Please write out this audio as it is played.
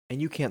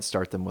And you can't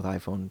start them with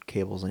iPhone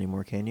cables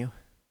anymore, can you?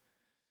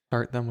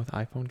 Start them with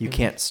iPhone cables? You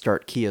can't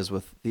start Kias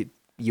with the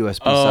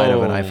USB side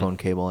of an Oh. iPhone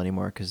cable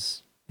anymore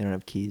because they don't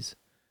have keys.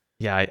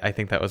 Yeah, I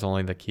think that was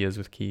only the Kias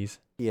with keys.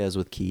 Kias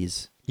with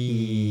keys.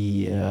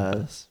 Yeah.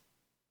 Yes.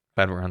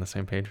 Glad we're on the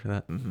same page for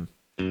that.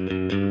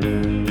 Mm-hmm.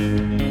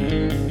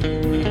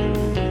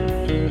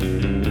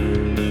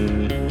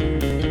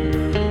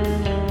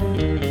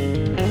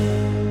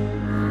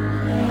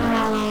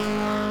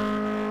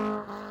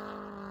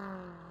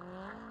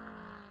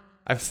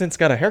 I've since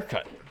got a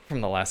haircut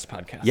from the last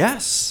podcast.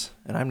 Yes.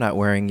 And I'm not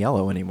wearing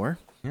yellow anymore.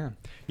 Yeah.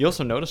 You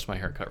also noticed my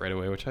haircut right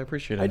away, which I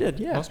appreciated. I did,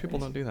 yeah. Most people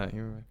don't do that.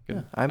 You're good.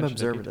 Yeah, I'm attention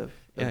to observative.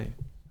 detail.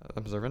 Yeah.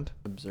 Observant?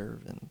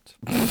 Observant.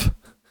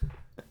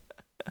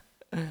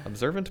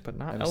 Observant, but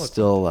not I'm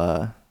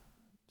eloquent.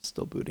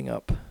 still booting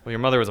up. Well, your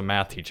mother was a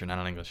math teacher, not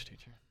an English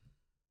teacher.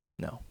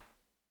 No.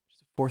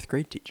 She's a 4th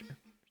grade teacher.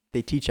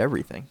 They teach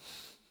everything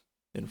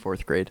in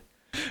 4th grade.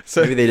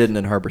 So, Maybe they didn't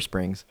in Harbor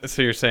Springs.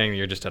 so you're saying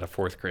you're just at a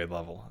 4th grade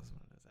level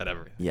at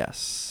everything?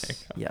 Yes. There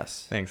you go.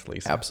 Yes. Thanks,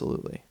 Lisa.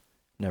 Absolutely.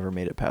 Never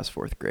made it past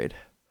 4th grade.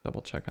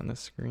 Double check on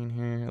this screen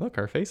here. Look,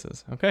 our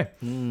faces. Okay.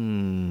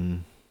 Hmm.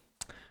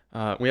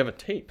 We have a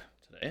tape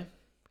today.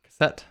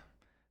 Cassette.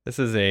 This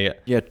is a...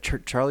 Yeah,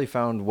 Charlie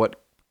found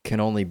what can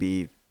only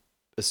be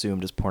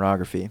assumed as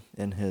pornography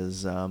in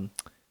his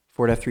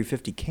Ford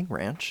F-350 King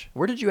Ranch.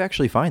 Where did you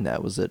actually find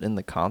that? Was it in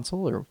the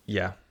console or?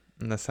 Yeah,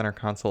 in the center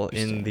console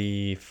in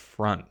the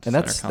front. And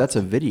that's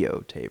a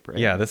videotape, right?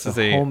 Yeah, this is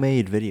a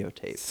homemade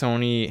videotape.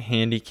 Sony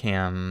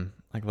Handycam,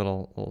 like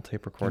little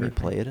tape recorder. Can we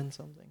play it in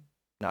something?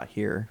 Not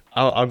here.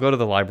 I'll go to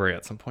the library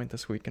at some point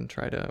this week and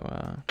try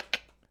to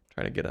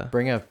get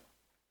a...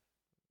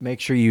 Make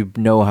sure you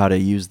know how to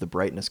use the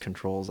brightness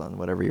controls on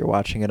whatever you're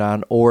watching it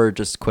on, or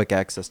just quick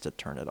access to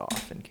turn it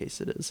off in case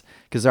it is.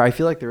 Because I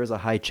feel like there is a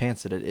high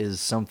chance that it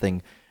is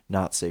something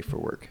not safe for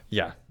work.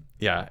 Yeah,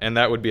 and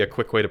that would be a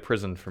quick way to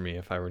prison for me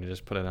if I were to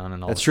just put it on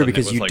and all That's of a true sudden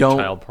because it was you like don't.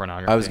 child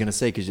pornography. I was gonna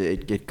say because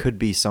it could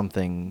be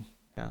something.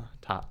 Yeah,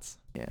 tots.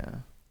 Yeah.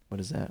 What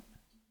is that?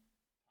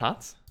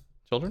 Tots?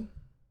 Children?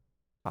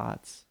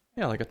 Tots.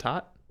 Yeah, like a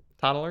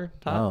toddler.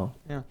 Tot. Oh.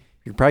 Yeah.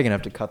 You're probably gonna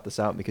have to cut this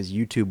out because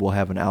YouTube will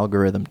have an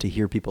algorithm to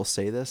hear people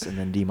say this and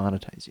then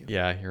demonetize you.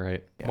 Yeah, you're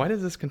right. Yeah. Why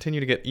does this continue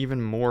to get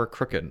even more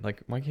crooked?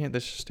 Like, why can't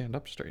this just stand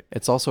up straight?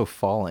 It's also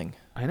falling.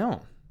 I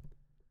know.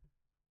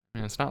 I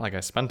mean, it's not like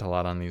I spent a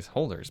lot on these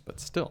holders, but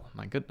still,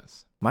 my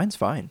goodness. Mine's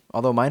fine,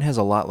 although mine has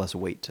a lot less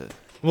weight to.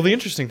 Well, the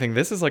interesting thing,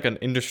 this is like an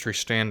industry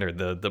standard.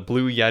 The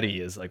Blue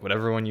Yeti is like what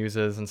everyone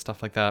uses and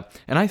stuff like that.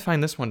 And I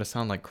find this one to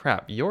sound like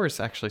crap.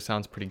 Yours actually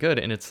sounds pretty good,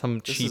 and it's some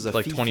This cheap is a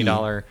like Fifi.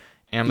 $20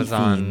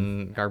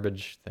 Amazon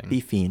garbage thing.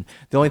 Beefine.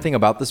 The only thing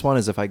about this one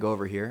is if I go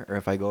over here or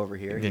if I go over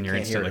here, Then you you're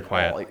can't hear instantly it at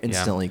quiet. all. Like, Yeah.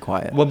 instantly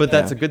quiet. Well, but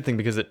that's Yeah. a good thing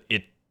because it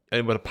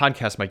with a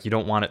podcast mic, you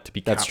don't want it to be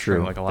That's capturing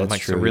true. like a lot of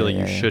That's mics. So true. really,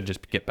 Yeah, you yeah. should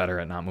just get better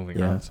at not moving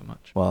Yeah. around so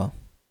much. Well,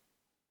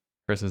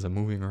 Chris is a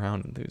moving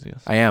around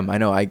enthusiast. I am. I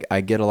know.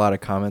 I get a lot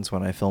of comments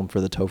when I film for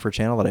the Topher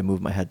channel that I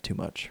move my head too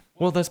much.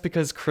 Well, that's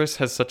because Chris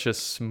has such a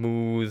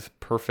smooth,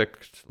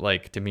 perfect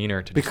like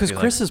demeanor to Because just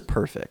be Chris is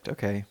perfect.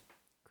 Okay,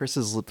 Chris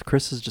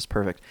is just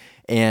perfect.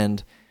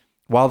 And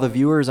while the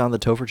viewers on the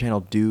Topher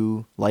channel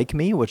do like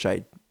me, which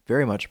I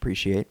very much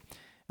appreciate,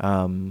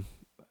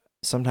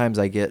 sometimes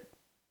I get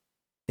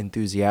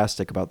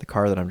enthusiastic about the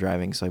car that I'm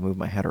driving, so I move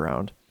my head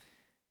around.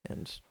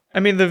 And I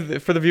mean,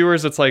 for the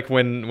viewers, it's like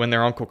when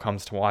their uncle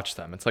comes to watch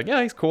them. It's like,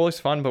 yeah, he's cool, he's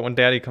fun, but when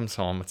Daddy comes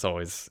home, it's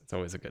always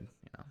a good,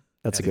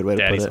 that's a good way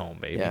to Daddy's put it. home,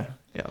 baby.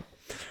 Yeah.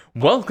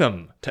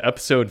 Welcome to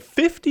episode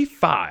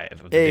 55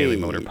 of the Daily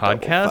Motor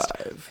Podcast,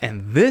 55.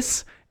 and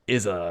this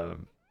is a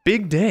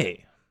big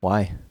day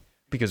Why?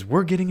 because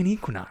we're getting an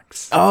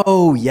Equinox.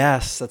 Oh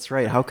yes, that's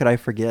right. How could I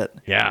forget?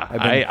 Yeah, I've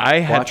been I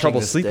had watching trouble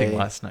this sleeping day.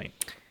 last night.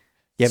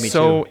 Yeah, me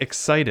so too.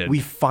 excited. We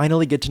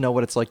finally get to know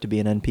what it's like to be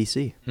an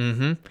NPC.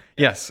 Mm-hmm.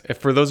 Yes. If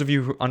for those of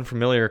you who are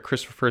unfamiliar,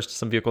 Chris refers to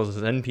some vehicles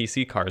as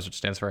NPC cars, which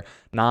stands for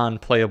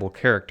non-playable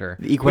character.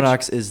 The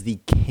Equinox is the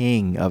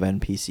king of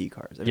NPC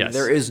cars. I mean, Yes.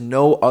 there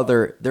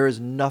is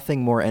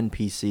nothing more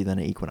NPC than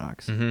an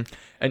Equinox. Mm-hmm.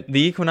 And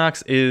the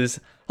Equinox is,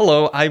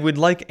 hello, I would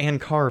like an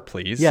car,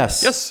 please.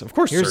 Yes. Yes, of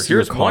course, Here's sir.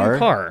 Here's your one car.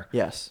 car.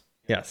 Yes.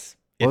 Yes.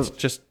 It's What-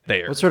 just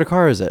there. What sort of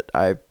car is it?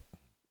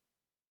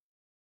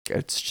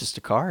 It's just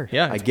a car.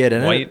 Yeah. I it's get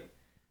in white. it.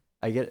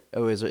 I get.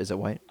 Oh, is it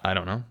white? I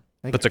don't know.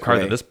 I think But the it's car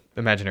gray. that this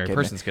imaginary Okay,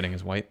 person's getting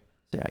is white.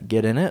 Yeah,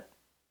 get in it.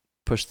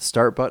 Push the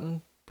start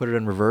button. Put it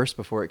in reverse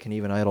before it can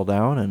even idle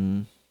down,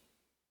 and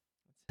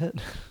that's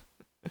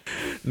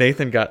it.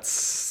 Nathan got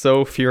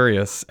so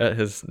furious at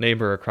his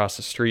neighbor across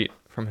the street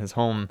from his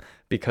home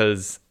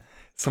because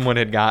someone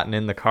had gotten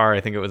in the car.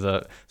 I think it was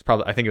a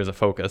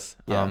Focus.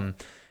 Yeah.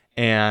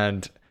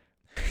 And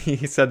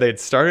he said they'd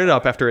started it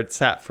up after it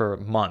sat for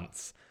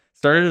months.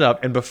 Started it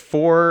up, and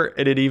before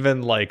it had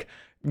even like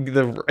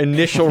the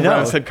initial No.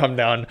 revs had come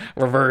down,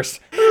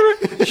 reversed,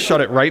 shut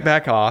it right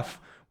back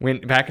off,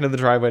 went back into the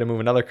driveway to move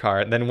another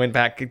car, and then went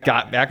back,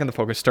 got back in the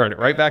Focus, started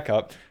it right back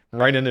up,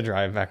 right into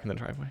drive, back in the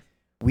driveway.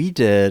 We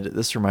did.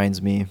 This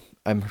reminds me.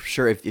 I'm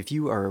sure if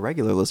you are a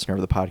regular listener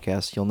of the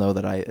podcast, you'll know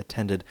that I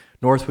attended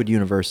Northwood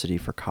University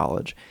for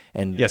college.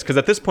 And Yes, because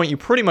at this point, you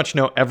pretty much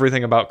know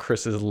everything about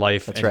Chris's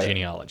life and right.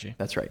 genealogy.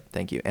 That's right.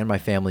 Thank you. And my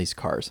family's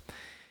cars.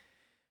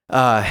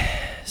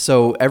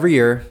 So every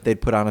year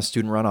they'd put on a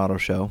student-run auto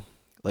show,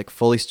 like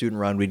fully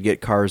student-run. We'd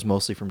get cars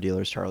mostly from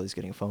dealers. Charlie's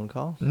getting a phone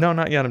call. No,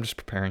 not yet. I'm just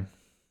preparing.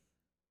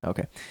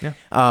 Okay. Yeah.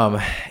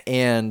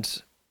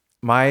 And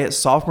my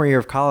sophomore year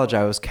of college,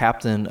 I was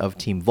captain of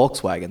Team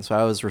Volkswagen. So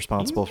I was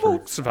responsible for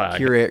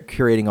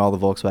curating all the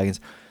Volkswagens.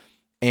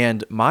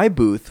 And my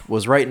booth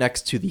was right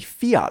next to the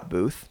Fiat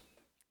booth.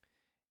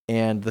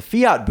 And the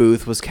Fiat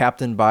booth was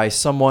captained by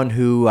someone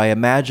who I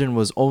imagine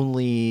was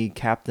only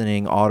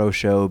captaining auto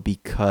show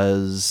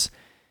because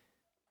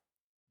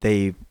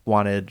they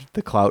wanted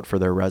the clout for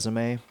their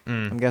resume,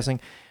 I'm guessing.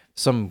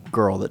 Some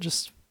girl that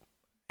just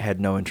had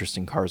no interest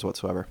in cars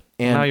whatsoever.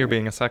 And now you're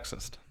being a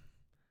sexist.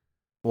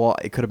 Well,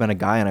 it could have been a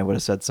guy, and I would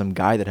have said some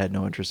guy that had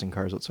no interest in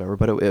cars whatsoever.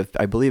 But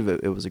I believe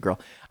it was a girl.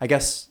 I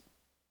guess,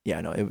 yeah,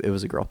 no, it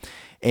was a girl.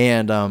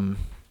 And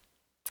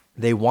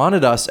they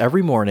wanted us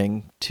every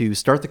morning to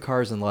start the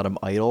cars and let them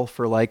idle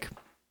for like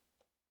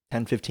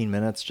 10, 15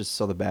 minutes just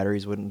so the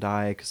batteries wouldn't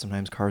die, because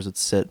sometimes cars would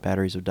sit,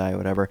 batteries would die,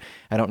 whatever.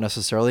 I don't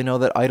necessarily know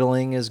that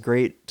idling is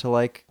great to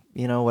like,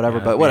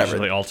 whatever, but whatever.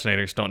 Usually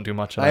alternators don't do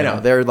much of I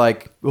know. They're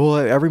like, well,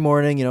 every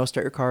morning,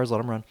 start your cars, let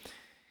them run.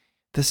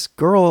 This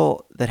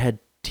girl that had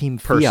Team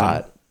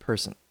Fiat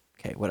person.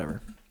 Okay,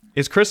 whatever.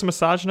 Is Chris a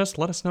misogynist?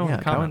 Let us know in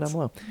the comment comments. down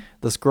below.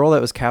 This girl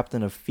that was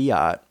captain of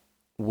Fiat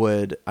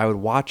I would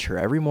watch her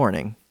every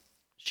morning.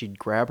 She'd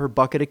grab her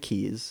bucket of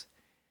keys.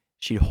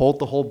 She'd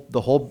hold her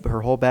whole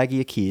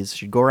baggie of keys.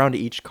 She'd go around to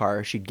each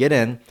car. She'd get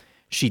in.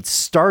 She'd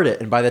start it,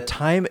 and by the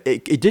time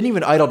it didn't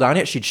even idle down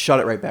yet, she'd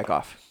shut it right back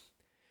off.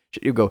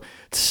 She'd go,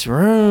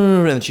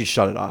 and then she'd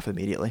shut it off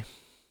immediately.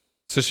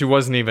 So she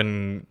wasn't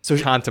even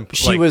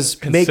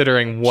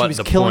considering what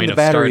the point of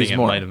starting it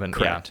might have been.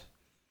 Correct. Yeah.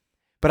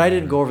 But I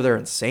didn't go over there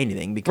and say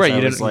anything because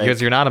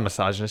because you're not a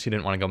misogynist. You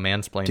didn't want to go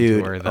mansplain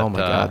to her. That, oh my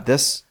god,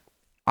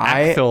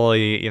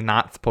 actually, you're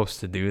not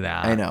supposed to do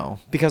that. I know,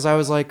 because I'm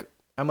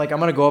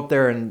gonna go up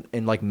there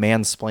and like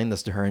mansplain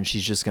this to her, and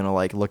she's just gonna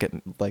look at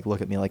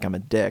me like I'm a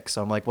dick.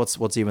 So I'm like,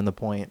 what's even the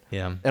point?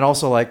 Yeah. And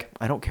also, like,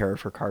 I don't care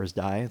if her cars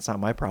die. It's not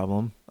my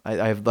problem.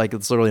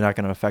 It's literally not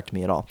going to affect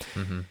me at all.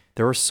 Mm-hmm.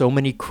 There were so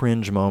many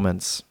cringe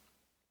moments,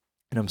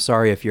 and I'm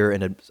sorry if you're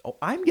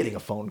I'm getting a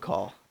phone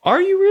call. Are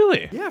you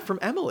really? Yeah, from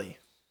Emily.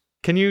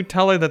 Can you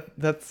tell her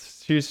that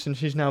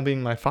she's now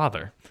being my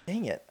father?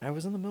 Dang it! I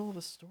was in the middle of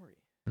a story.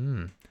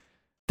 Mm.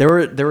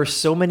 There were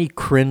so many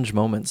cringe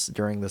moments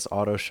during this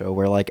auto show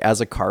where, like, as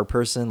a car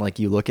person, like,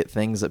 you look at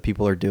things that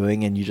people are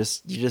doing and you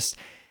just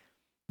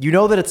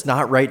that it's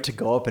not right to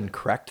go up and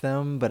correct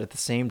them, but at the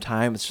same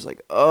time it's just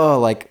like, oh,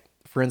 like,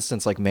 for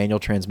instance, like manual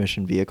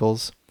transmission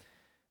vehicles,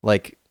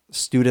 like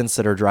students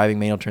that are driving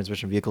manual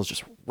transmission vehicles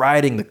just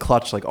riding the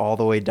clutch like all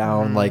the way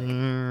down, like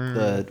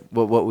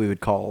what we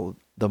would call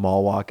the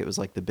mall walk. It was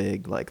like the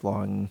big, like,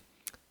 long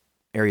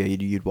area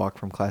you'd walk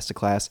from class to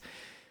class.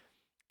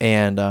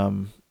 And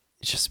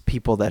it's just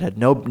people that had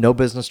no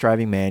business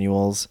driving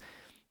manuals.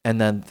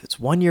 And then it's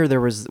one year there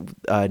was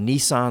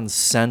Nissan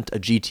sent a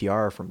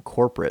GTR from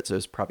corporate, so it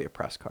was probably a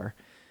press car.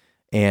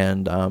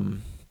 And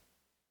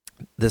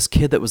this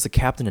kid that was the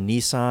captain of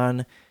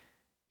Nissan,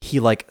 he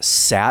like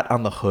sat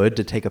on the hood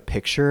to take a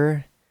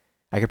picture.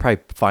 I could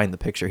probably find the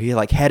picture. He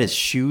like had his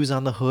shoes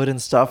on the hood and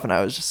stuff, and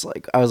I was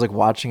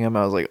watching him.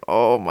 I was like,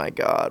 oh my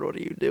god, what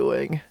are you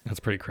doing?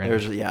 That's pretty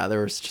cringe.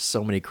 There was just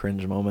so many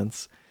cringe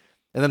moments.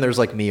 And then there's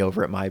like me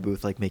over at my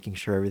booth, like making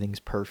sure everything's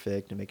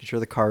perfect and making sure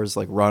the cars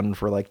like run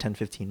for like 10,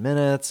 15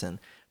 minutes and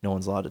no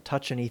one's allowed to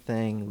touch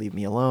anything. Leave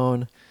me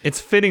alone.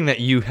 It's fitting that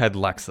you had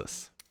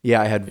Lexus. Yeah,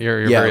 I had.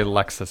 You're very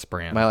Lexus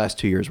brand. My last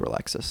 2 years were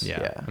Lexus.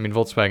 Yeah. I mean,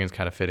 Volkswagen's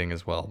kind of fitting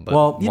as well, but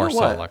more so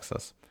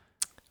Lexus.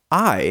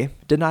 I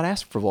did not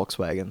ask for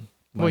Volkswagen.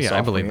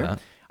 I believe that.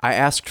 I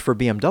asked for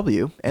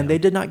BMW, and they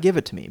did not give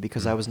it to me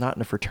because I was not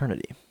in a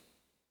fraternity.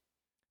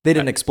 They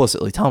didn't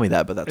explicitly tell me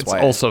that, but that's why.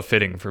 It's also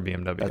fitting for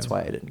BMW. That's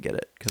why I didn't get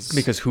it.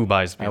 Because who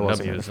buys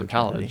BMWs in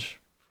college?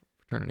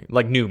 Fraternity.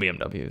 Like new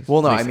BMWs.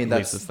 Well, no, I mean,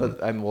 that's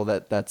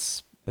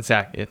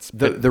Exactly.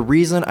 The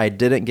reason I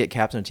didn't get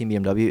captain of Team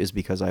BMW is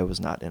because I was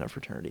not in a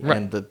fraternity, right.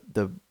 And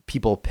the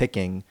people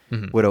picking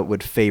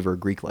would favor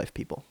Greek life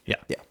people. Yeah.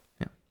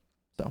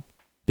 So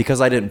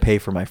because I didn't pay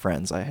for my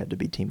friends, I had to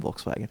be Team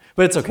Volkswagen.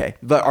 But it's okay.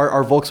 But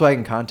our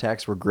Volkswagen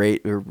contacts were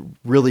great. They were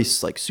really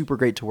like super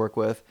great to work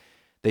with.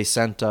 They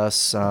sent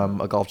us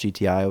a Golf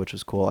GTI, which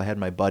was cool. I had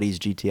my buddy's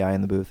GTI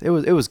in the booth. It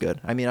was good.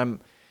 I mean,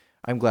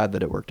 I'm glad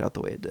that it worked out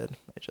the way it did.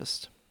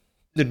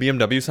 Did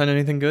BMW send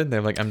anything good? They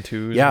have like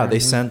M2s? Yeah, they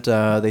sent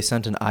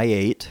an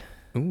i8.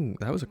 Ooh,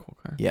 that was a cool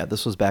car. Yeah,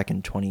 this was back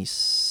in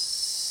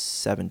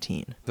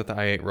 2017. Is that the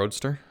i8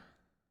 Roadster?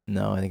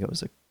 No, I think it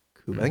was a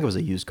coupe. I think it was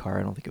a used car.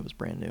 I don't think it was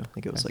brand new. I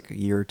think it was like a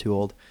year or two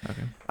old.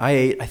 Okay.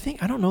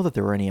 i8, I don't know that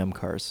there were any M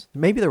cars.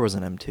 Maybe there was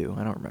an M2.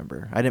 I don't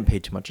remember. I didn't pay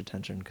too much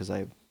attention because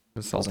I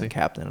wasn't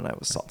captain and I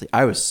was salty.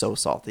 I was so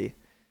salty.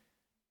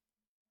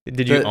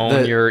 Did you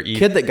own your E90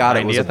 kid that got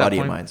it was a at that buddy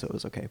of point? mine, so it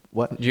was okay.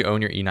 What? Did you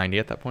own your E90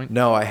 at that point?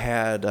 No, I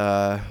had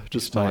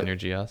just Still my on your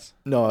GS?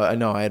 no,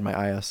 I had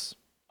my IS,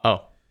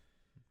 Oh.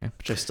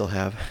 which I still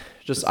have.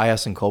 Just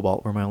IS and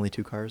Cobalt were my only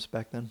two cars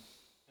back then.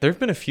 There have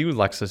been a few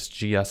Lexus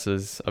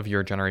GSs of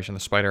your generation,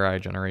 the Spider Eye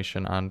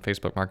generation, on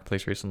Facebook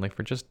Marketplace recently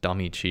for just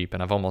dummy cheap,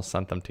 and I've almost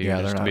sent them to you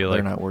Yeah, just to be they're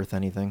like, not worth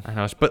anything. I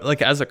know, but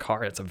like as a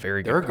car, it's a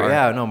very They were good great.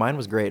 car. Yeah, no, mine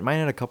was great. Mine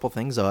had a couple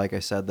things though, like I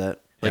said,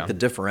 that like Yeah. the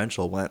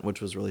differential went,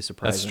 which was really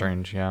surprising. That's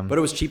strange, yeah. But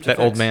it was cheap to that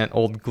fix.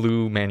 old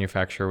glue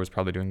manufacturer was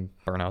probably doing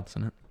burnouts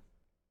in it.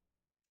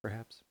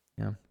 Perhaps.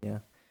 Yeah. Yeah.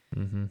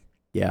 Mm-hmm.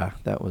 Yeah,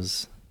 that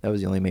was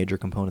the only major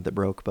component that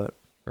broke, but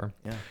Sure.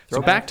 yeah.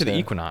 So back to the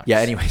Equinox. Yeah,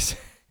 anyways.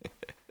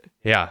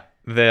 Yeah,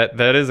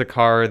 that is a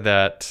car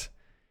that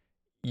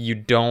you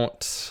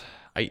don't.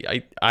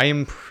 I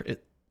am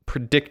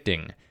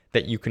predicting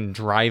that you can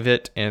drive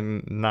it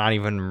and not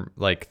even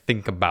like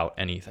think about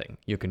anything.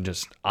 You can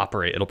just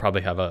operate. It'll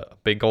probably have a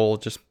big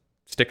old just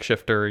stick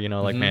shifter,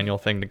 like manual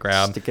thing to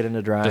grab. Stick it in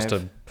a drive. Just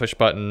a push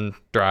button,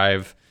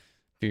 drive,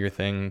 do your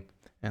thing,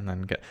 and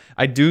then get.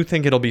 I do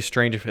think it'll be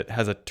strange if it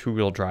has a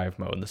 2-wheel drive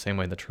mode the same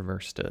way the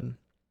Traverse did.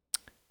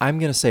 I'm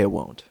gonna say it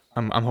won't.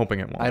 I'm hoping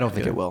it won't. I don't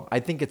think it will. I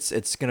think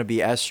it's gonna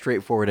be as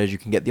straightforward as you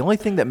can get. The only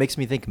thing that makes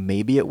me think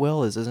maybe it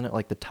will isn't it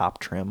like the top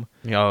trim?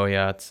 Oh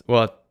yeah, it's an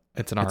RS.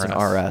 It's an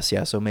RS,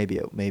 yeah. So maybe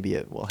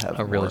it will have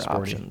A really more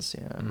sporty. options.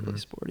 Yeah, really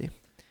sporty.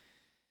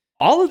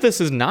 All of this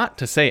is not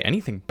to say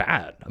anything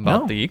bad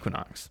about No. the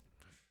Equinox.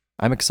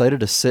 I'm excited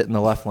to sit in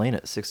the left lane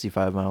at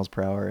 65 miles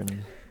per hour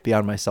and be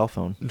on my cell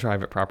phone.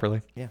 Drive it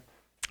properly. Yeah.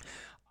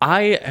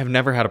 I have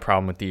never had a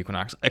problem with the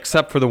Equinox,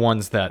 except for the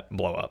ones that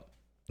blow up.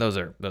 Those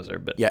are a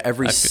bit. Yeah,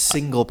 every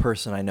single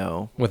person I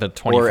know, with a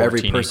 2014 or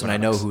every person I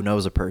know Equinox. who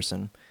knows a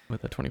person,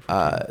 With a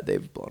 2014.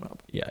 they've blown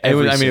up. Yeah,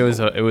 Every it was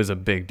single- it was a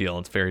big deal.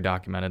 It's very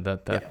documented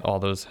that Yeah. all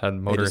those had They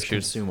motor just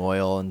issues. consume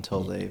oil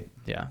until they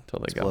Yeah, until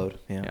they explode.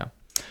 go. Yeah.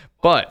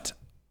 But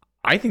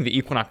I think the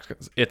Equinox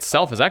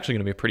itself is actually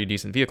going to be a pretty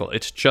decent vehicle.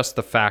 It's just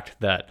the fact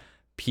that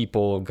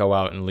people go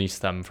out and lease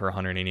them for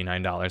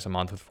 $189 a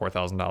month with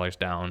 $4,000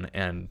 down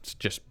and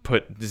just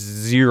put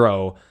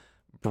zero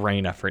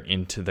brain effort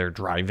into their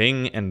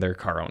driving and their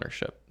car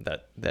ownership.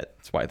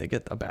 That's why they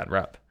get a bad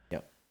rep.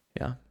 Yep.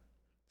 Yeah.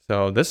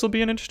 So this will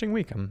be an interesting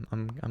week. I'm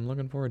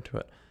looking forward to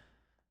it.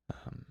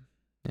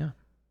 Yeah.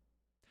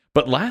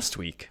 But last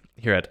week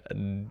here at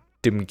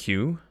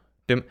DMHQ,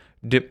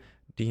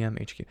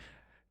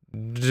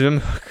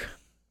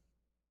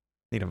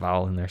 need a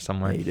vowel in there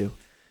somewhere. Yeah, you do.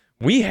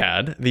 We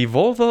had the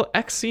Volvo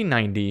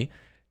XC90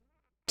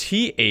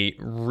 T8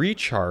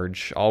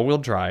 Recharge all-wheel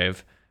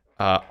drive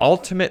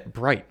Ultimate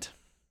Bright.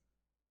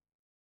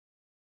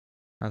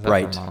 How's that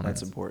Bright. for a That's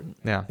moment? important.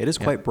 Yeah. It is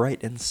yeah. quite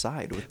bright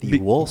inside with the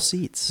wool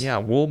seats. Yeah,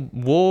 wool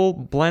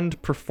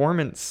blend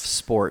performance.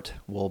 Sport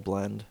wool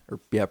blend, or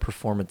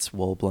performance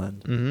wool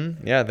blend.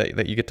 Mm-hmm. Yeah,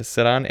 that you get to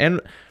sit on.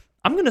 And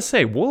I'm going to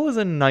say wool is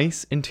a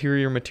nice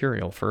interior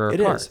material for a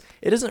car. It is.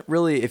 It isn't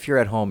really, if you're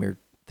at home, you're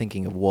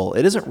thinking of wool.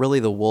 It isn't really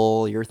the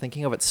wool you're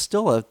thinking of. It's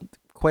still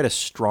quite a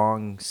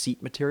strong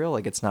seat material.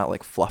 Like it's not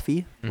like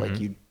fluffy,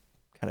 like you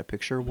kind of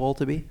picture wool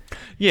to be.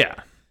 Yeah.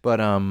 But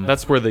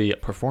That's where the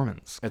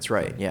performance. that's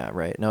right. Yeah,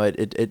 right. No,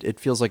 it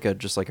feels like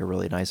just like a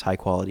really nice high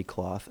quality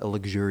cloth, a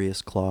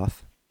luxurious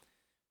cloth.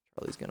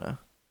 Charlie's gonna,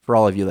 for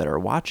all of you that are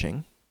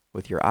watching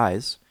with your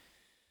eyes.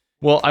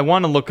 Well, I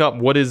want to look up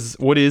what is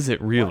it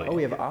really? Oh,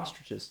 we have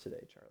ostriches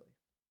today,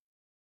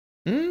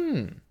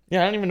 Charlie.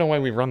 Yeah, I don't even know why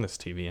we run this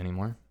TV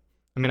anymore.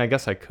 I mean, I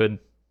guess I could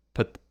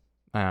put.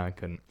 I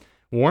couldn't.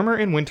 Warmer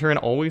in winter and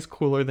always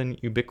cooler than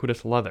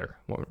ubiquitous leather.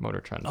 Motor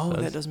Trend Oh,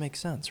 says. that does make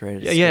sense,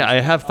 right? Yeah,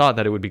 I have thought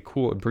that it would be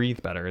cool,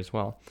 breathe better as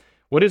well.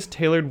 What is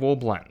tailored wool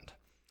blend?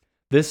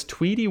 This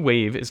Tweedy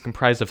Wave is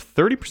comprised of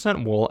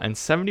 30% wool and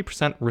 70%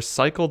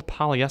 recycled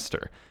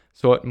polyester,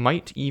 so it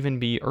might even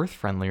be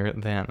earth-friendlier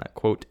than,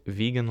 quote,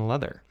 vegan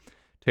leather.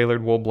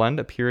 Tailored wool blend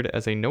appeared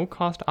as a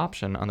no-cost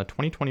option on the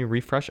 2020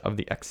 refresh of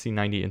the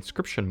XC90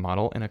 Inscription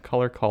model in a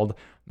color called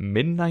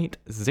Midnight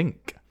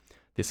Zinc.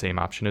 The same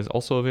option is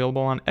also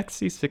available on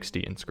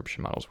XC60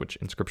 Inscription models, which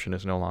Inscription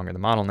is no longer the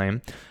model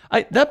name.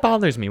 That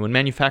bothers me when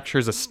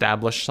manufacturers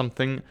establish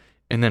something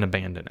and then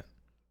abandon it.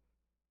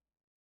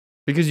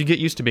 Because you get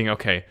used to being,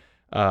 okay,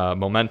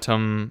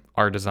 Momentum,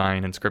 R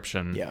Design,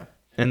 Inscription. Yeah.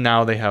 And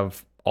now they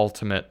have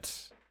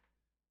Ultimate,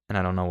 and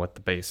I don't know what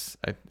the base,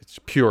 it's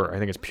Pure. I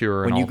think it's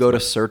Pure. When and you go to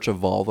Ultimate. search a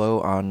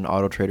Volvo on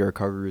AutoTrader or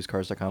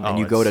CarGurusCars.com and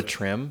you go to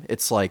trim,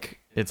 it's like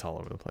It's all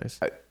over the place.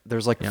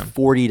 there's like Yeah.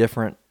 40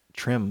 different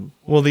trim.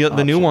 Well, the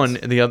new one,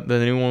 options. the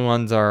new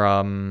ones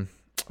are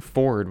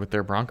Ford with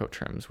their Bronco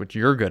trims, which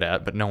you're good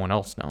at, but no one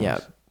else knows. Yeah.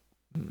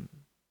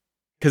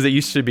 Because it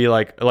used to be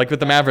like with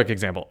the Maverick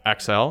example,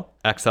 XL,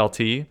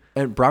 XLT.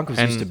 And Broncos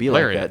And used to be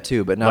Lariat. like that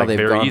too, but now Like, they've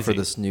very gone easy. for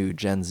this new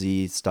Gen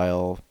Z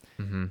style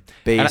Mm-hmm.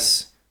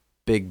 base,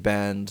 big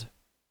bend.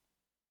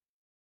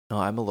 Oh,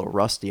 I'm a little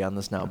rusty on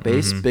this now.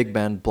 Base, Mhm. big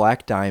bend,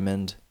 black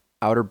diamond,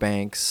 Outer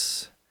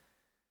Banks,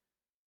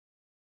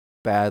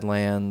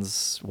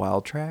 Badlands,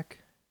 Wild Track.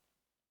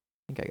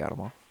 I think I got them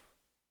all.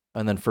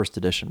 And then first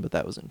edition, but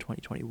that was in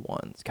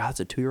 2021. God, it's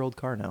a 2-year-old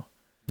car now.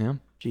 Yeah.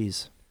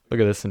 Jeez. Look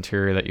at this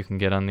interior that you can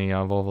get on the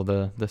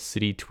Volvo, the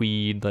city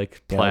tweed,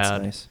 like Yeah, plaid.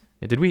 that's nice.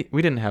 Yeah, did we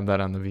didn't have that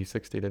on the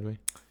V60, did we?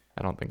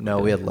 I don't think No,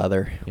 we had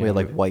leather. Yeah, we had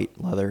like we-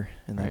 white leather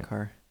in that Right.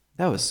 car.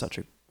 That was such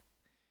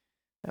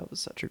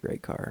a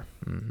great car.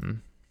 Mm-hmm.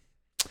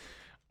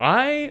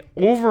 I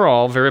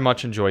overall very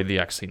much enjoyed the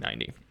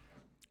XC90.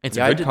 It's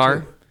Yeah, I a good did car.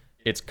 too.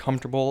 It's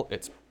comfortable.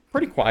 It's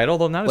pretty quiet,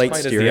 although not as Light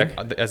quiet steering.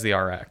 as the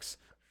RX.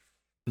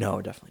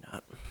 No, definitely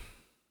not.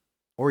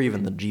 Or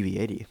even the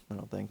GV80, I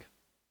don't think.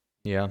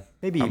 Yeah.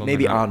 Maybe Probably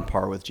not. on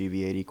par with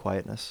GV80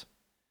 quietness.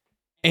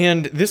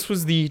 And this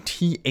was the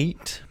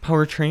T8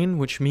 powertrain,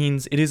 which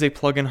means it is a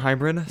plug-in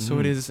hybrid, so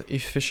it is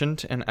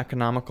efficient and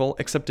economical,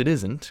 except it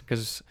isn't,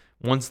 because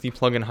once the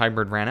plug-in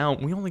hybrid ran out,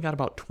 we only got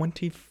about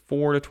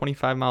 24 to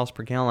 25 miles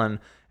per gallon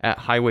at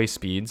highway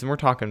speeds, and we're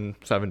talking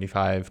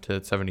 75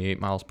 to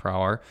 78 miles per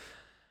hour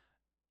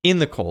in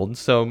the cold.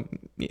 So,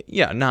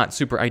 yeah, not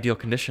super ideal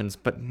conditions,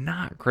 but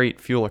not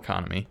great fuel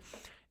economy.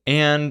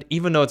 And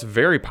even though it's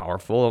very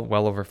powerful,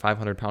 well over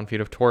 500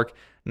 pound-feet of torque,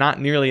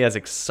 not nearly as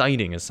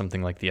exciting as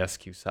something like the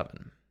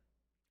SQ7.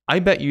 I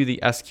bet you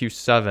the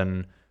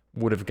SQ7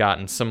 would have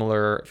gotten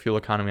similar fuel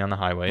economy on the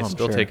highway, Oh, I'm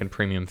still sure. taking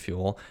premium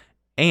fuel,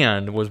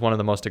 and was one of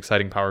the most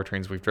exciting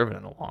powertrains we've driven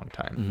in a long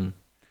time. Mm-hmm.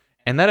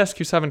 And that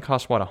SQ7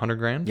 cost what, 100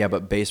 grand? Yeah,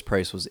 but base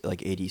price was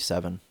like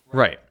 87.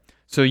 Right.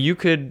 So you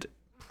could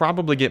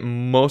probably get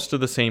most of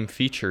the same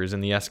features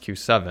in the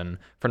SQ7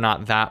 for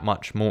not that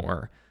much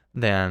more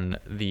than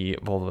the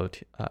Volvo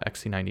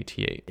XC90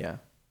 T8. Yeah.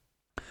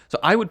 So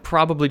I would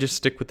probably just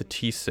stick with the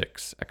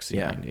T6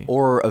 Yeah. XC90.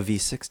 Or a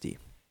V60.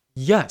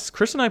 Yes,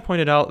 Chris and I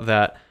pointed out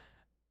that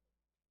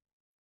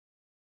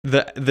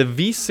the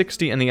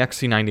V60 and the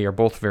XC90 are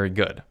both very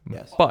good.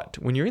 Yes. But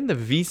when you're in the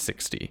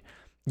V60,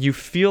 you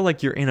feel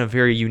like you're in a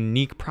very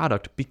unique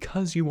product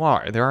because you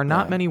are. There are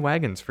not Yeah. many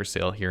wagons for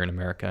sale here in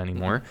America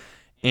anymore.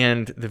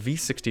 And the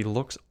V60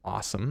 looks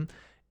awesome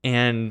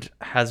and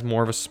has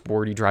more of a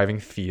sporty driving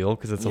feel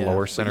because it's a Yeah,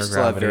 lower but you center of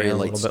still have gravity very and a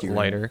light little bit steering.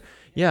 lighter.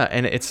 Yeah,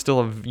 and it's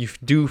still you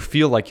do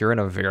feel like you're in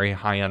a very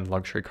high-end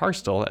luxury car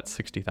still at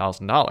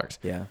 $60,000.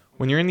 Yeah.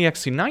 When you're in the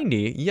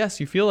XC90, yes,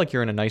 you feel like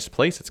you're in a nice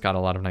place. It's got a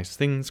lot of nice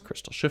things,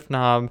 crystal shift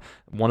knob,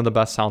 one of the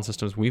best sound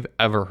systems we've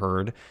ever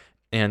heard,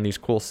 and these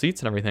cool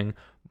seats and everything.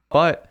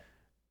 But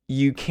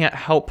you can't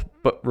help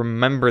but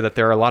remember that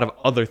there are a lot of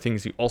other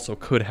things you also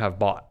could have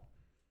bought.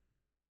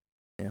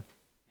 Yeah.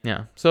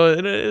 Yeah. So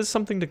it is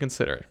something to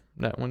consider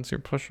that once you're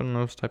pushing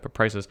those type of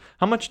prices.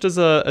 How much does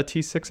a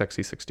T6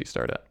 XC60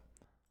 start at?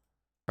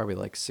 Probably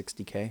like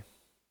 60K.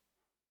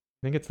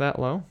 Think it's that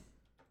low?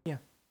 Yeah.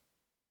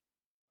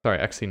 Sorry,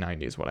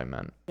 XC90 is what I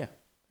meant.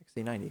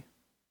 XC90.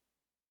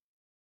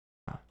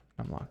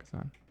 Unlock is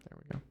on. There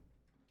we go.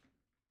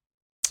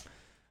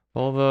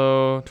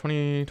 Volvo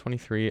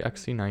 2023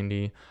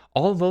 XC90.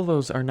 All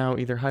Volvos are now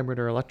either hybrid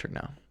or electric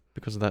now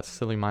because of that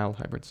silly mild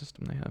hybrid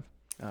system they have.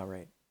 Oh,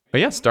 right.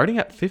 But yeah, starting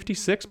at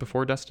 56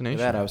 before Look destination.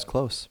 at that, I was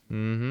close.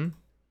 Mm-hmm.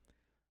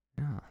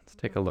 Yeah, let's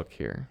take a look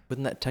here.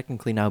 Wouldn't that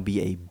technically now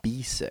be a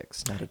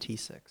B6, not a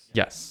T6?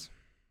 Yes,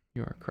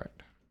 you are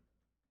correct.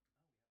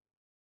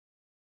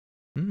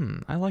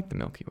 I like the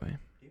Milky Way.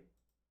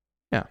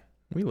 Yeah,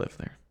 we live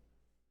there.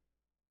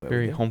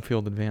 Very home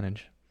field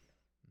advantage.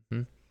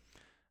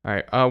 All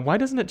right. Why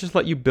doesn't it just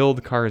let you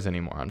build cars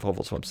anymore on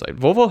Volvo's website?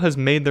 Volvo has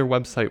made their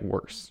website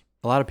worse.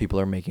 A lot of people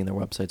are making their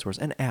websites worse,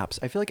 and apps.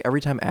 I feel like every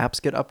time apps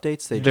get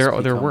updates, they're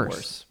They're worse.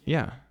 worse.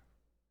 Yeah.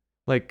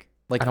 Like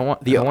Like I don't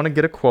want the to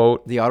get a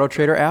quote. the Auto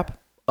Trader app,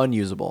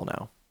 unusable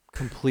now,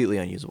 completely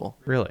unusable.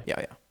 Really?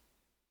 Yeah.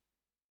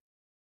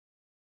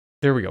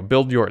 There we go.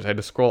 Build yours. I had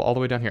to scroll all the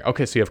way down here.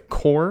 Okay, so you have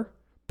Core,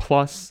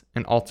 Plus,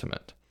 and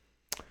Ultimate.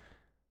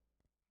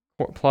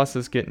 Core Plus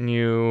is getting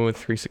you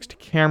 360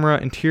 camera,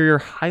 interior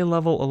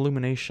high-level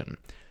illumination.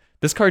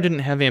 This car didn't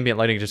have ambient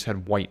lighting; it just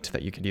had white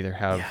that you could either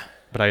have, Yeah.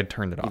 but I had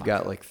turned it You've off.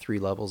 got like 3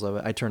 levels of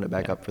it. I turned it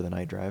back Yeah. up for the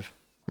night drive.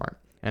 Smart.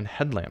 And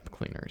headlamp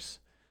cleaners.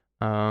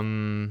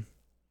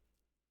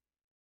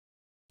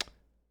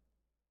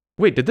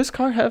 Wait, did this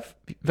car have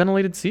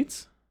ventilated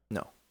seats?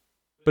 No.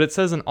 But it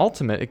says in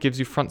Ultimate, it gives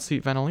you front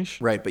seat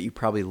ventilation. Right, but you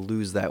probably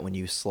lose that when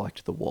you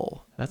select the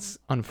wool. That's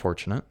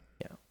unfortunate.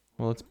 Yeah.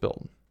 Well, let's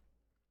build.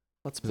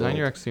 Let's Design build.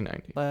 your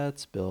XC90.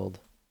 Let's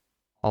build.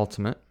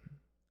 Ultimate.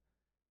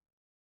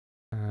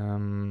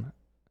 You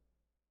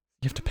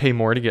have to pay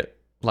more to get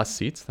less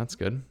seats. That's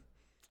good.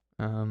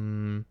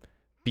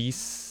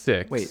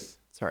 B6. Wait,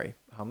 sorry.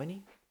 How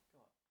many?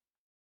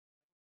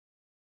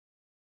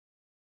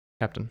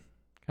 Captain's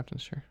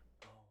chair.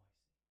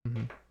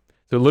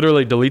 So it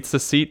literally deletes the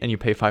seat and you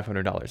pay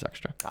 $500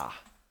 extra.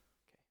 Ah,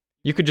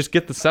 You could just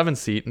get the 7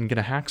 seat and get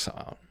a hacksaw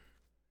out.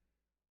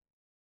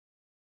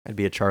 that'd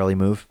be a Charlie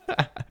move.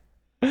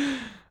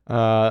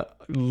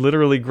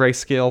 Literally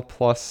grayscale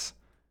plus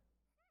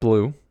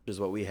blue. Which is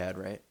what we had,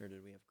 right? Or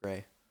did we have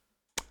gray?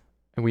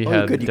 And we Oh,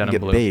 had good. You can denim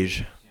get blue.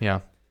 beige.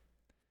 Yeah.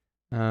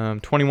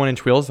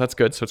 21-inch wheels. That's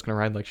good. So it's going to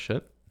ride like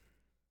shit.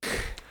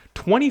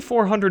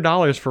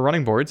 $2,400 for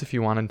running boards if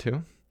you wanted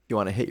to. You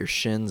want to hit your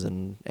shins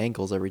and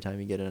ankles every time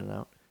you get in and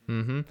out.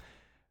 Mm-hmm.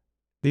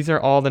 These are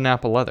all the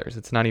Napa leathers.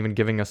 It's not even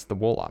giving us the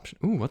wool option.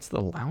 Ooh, what's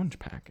the lounge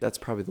pack? That's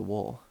probably the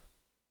wool.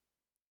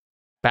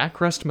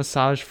 Backrest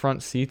massage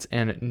front seats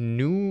and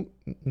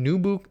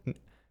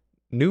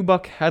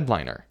Nubuck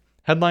headliner.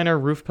 Headliner,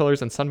 roof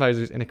pillars, and sun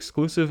visors in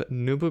exclusive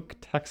Nubuck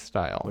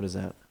textile. What is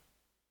that?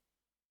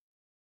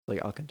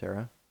 Like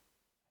Alcantara?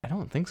 I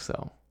don't think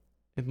so.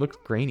 It looks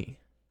grainy.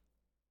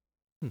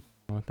 Hmm. I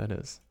don't know what that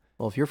is.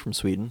 Well, if you're from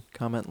Sweden,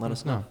 comment and let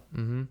us know.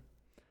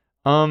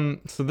 Mm-hmm.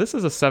 So this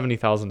is a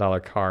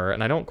 $70,000 car,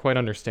 and I don't quite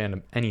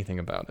understand anything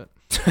about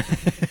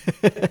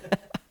it.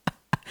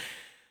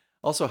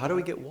 Also, how do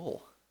we get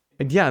wool?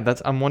 And yeah,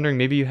 I'm wondering,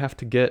 maybe you have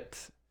to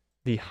get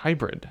the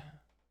hybrid.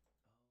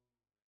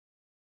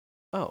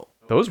 Oh.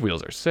 Those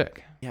wheels are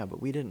sick. Yeah,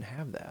 but we didn't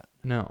have that.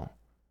 No.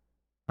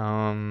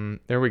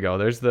 There we go.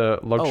 There's the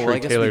luxury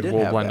tailored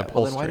wool blend upholstery.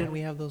 Well, then why didn't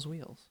we have those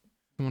wheels?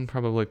 Someone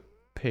probably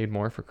paid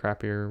more for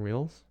crappier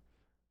wheels.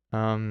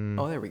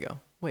 Oh, there we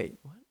go. Wait,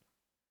 what?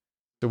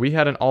 So we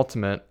had an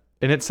Ultimate,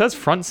 and it says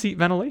front seat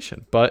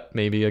ventilation, but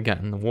maybe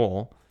again the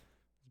wool.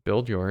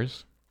 Build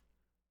yours.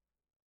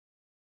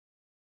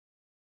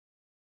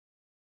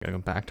 Gotta go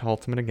back to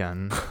Ultimate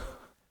again. So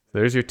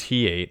there's your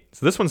T8.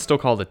 So this one's still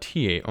called a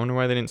T8. I wonder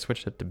why they didn't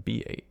switch it to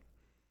B8.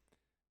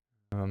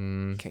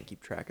 Can't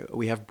keep track of it.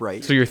 We have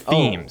bright. So your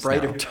themes.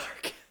 Bright now. or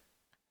dark.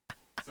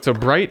 So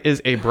bright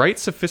is a bright,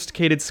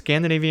 sophisticated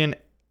Scandinavian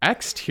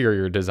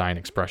exterior design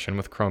expression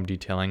with chrome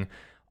detailing.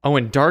 Oh,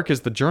 and dark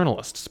is the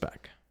journalist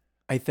spec.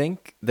 I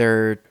think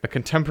they're A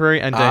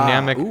contemporary and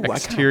dynamic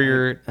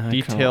exterior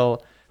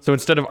detail. So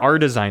instead of our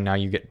design now,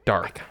 you get I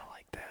dark. kind of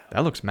like that.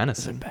 That looks Is it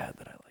menacing. bad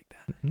that I like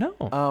that?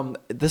 No.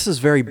 This is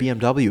very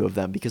BMW of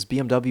them because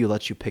BMW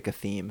lets you pick a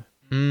theme.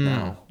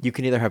 Now you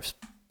can either have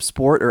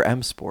sport or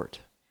M Sport.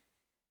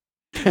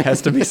 It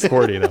has to be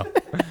sporty though.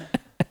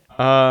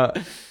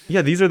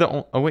 Yeah, these are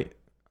the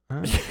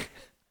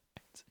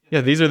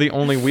yeah, these are the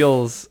only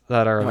wheels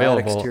that are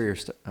available. Exterior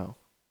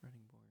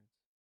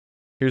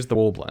Here's the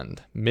wool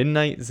blend.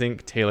 Midnight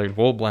Zinc tailored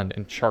wool blend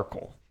in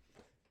charcoal.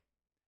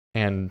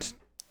 And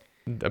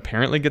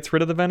apparently gets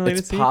rid of the ventilated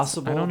It's seats.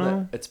 possible. I don't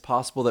know. It's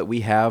possible that we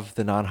have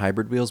the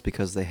non-hybrid wheels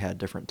because they had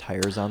different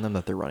tires on them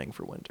that they're running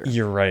for winter.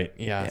 You're right.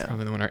 Yeah, it's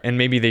probably the winter. And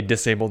maybe they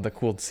disabled the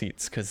cooled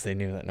seats because they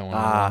knew that no one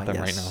would want them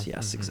right now.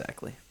 Yes,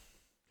 exactly.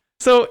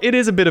 So it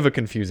is a bit of a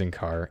confusing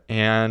car,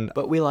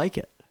 but we like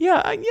it.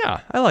 Yeah,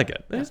 I like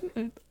it.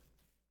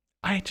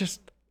 I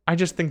just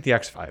think the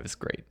X5 is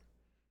great.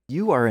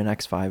 You are an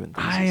X5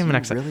 enthusiast. I am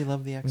an X5. You really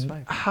love the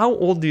X5. How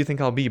old do you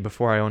think I'll be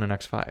before I own an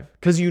X5?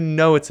 Because you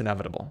know it's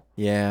inevitable.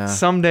 Yeah.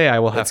 Someday I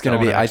will have to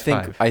own an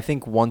X5. I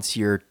think once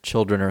your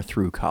children are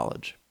through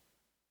college.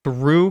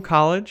 Through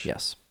college?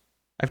 Yes.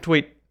 I have to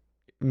wait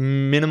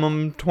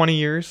minimum 20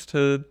 years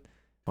to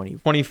 21,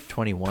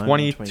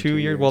 22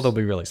 years. Well, they'll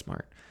be really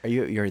smart.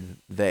 You're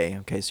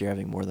okay, so you're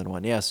having more than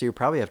one. Yeah, so you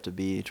probably have to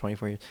be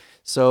 24 years.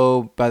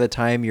 So by the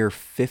time you're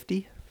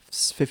 50,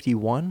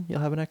 51, you'll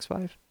have an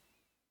X5?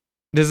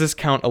 Does this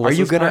count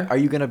Alyssa's car? Are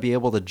you gonna be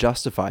able to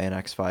justify an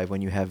X5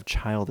 when you have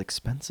child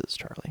expenses,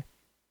 Charlie?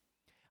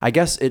 I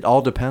guess it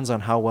all depends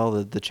on how well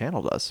the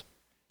channel does.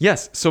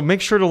 Yes, so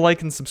make sure to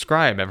like and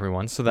subscribe,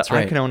 everyone, so that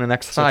I can own an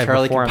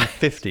X5 before I'm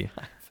 50.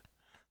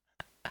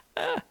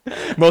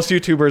 Most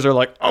YouTubers are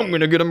like, I'm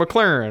gonna get a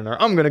McLaren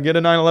or I'm gonna get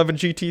a 911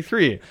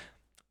 GT3.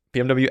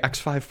 BMW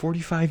X5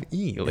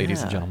 45e,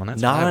 ladies and gentlemen.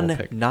 That's what I will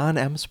pick.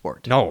 Non-M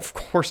Sport. No, of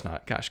course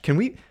not. Gosh, can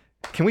we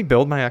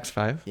build my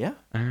X5? Yeah.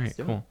 All right,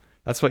 cool.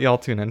 That's what y'all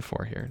tune in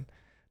for here.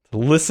 To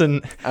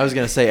listen. I was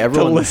gonna say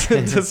everyone to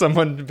listen to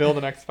someone build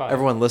an X5.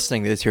 Everyone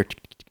listening, this here.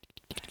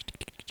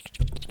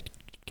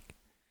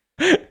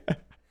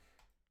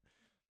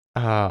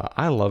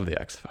 I love the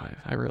X5.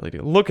 I really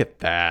do. Look at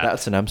that.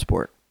 That's an M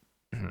Sport.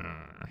 All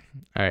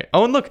right.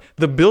 Oh, and look,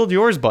 the build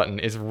yours button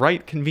is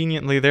right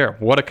conveniently there.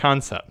 What a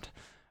concept.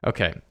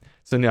 Okay.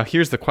 So now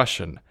here's the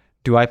question.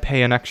 Do I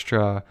pay an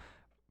extra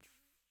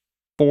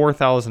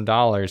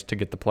 $4,000 to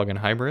get the plug-in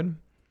hybrid?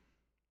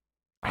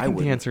 I think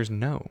the answer is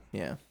no.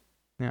 Yeah.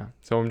 Yeah.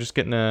 So I'm just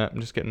getting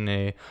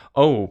a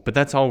but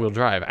that's all-wheel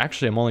drive.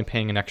 Actually, I'm only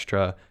paying an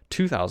extra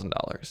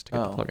 $2,000 to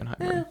get the plug-in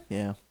hybrid.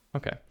 Yeah.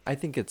 Okay. I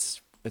think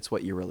it's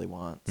what you really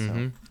want. So.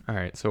 Mm-hmm. All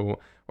right. So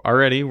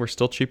already we're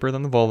still cheaper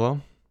than the Volvo.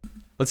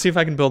 Let's see if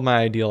I can build my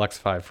ideal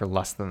X5 for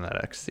less than that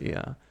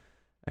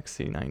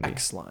XC90.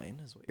 X-Line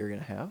is what you're going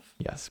to have?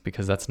 Yes,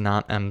 because that's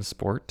not M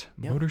Sport.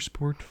 Yep.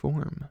 Motorsport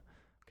form.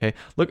 Okay.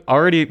 Look,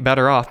 already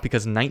better off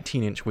because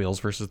 19-inch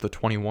wheels versus the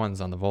 21s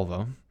on the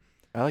Volvo.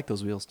 I like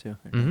those wheels too.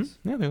 Nice.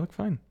 Yeah, they look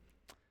fine.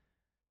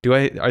 Do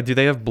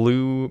they have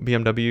blue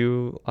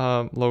BMW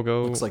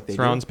logo Looks like they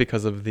surrounds do.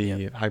 Because of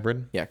the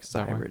hybrid? Yeah, because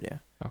the hybrid, yeah.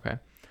 Okay.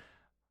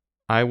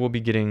 I will be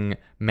getting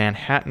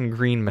Manhattan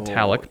Green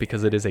Metallic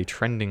because it is a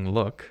trending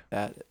look.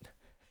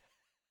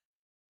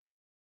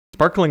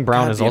 Sparkling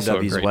Brown is also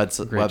a great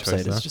website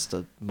choice, is just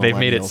a They've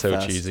made it so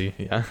fest. cheesy.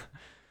 Yeah.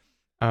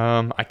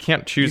 I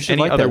can't choose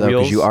any other that,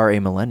 wheels. Because you are a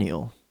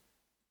millennial.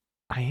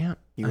 I am.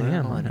 You I are a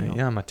am. millennial.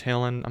 Yeah, I'm a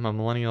tail end. I'm a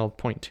millennial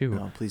 0.2.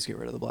 No, please get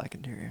rid of the black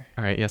interior.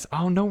 All right, yes.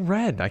 Oh, no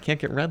red. I can't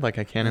get red like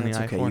I can in the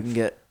That's okay. i4. You can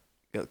get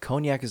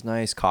cognac is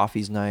nice,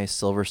 coffee's nice,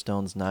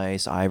 Silverstone's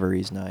nice,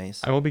 ivory's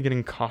nice. I will be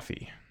getting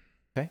coffee.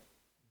 Okay.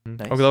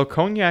 Nice. Although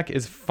cognac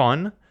is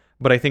fun,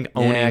 but I think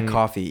owning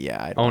coffee,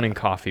 yeah. I don't owning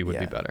know. coffee would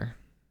be better.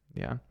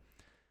 Yeah.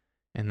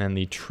 And then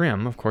the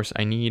trim, of course,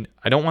 I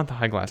don't want the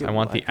high glass. Get I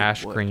want wood, the get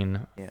ash wood.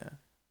 green. Yeah.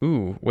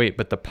 Ooh, wait,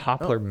 but the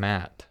poplar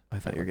matte. I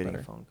thought you were getting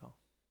a phone call.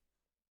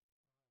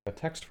 A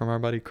text from our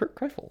buddy Kirk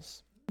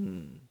Kreifels.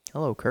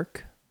 Hello,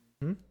 Kirk.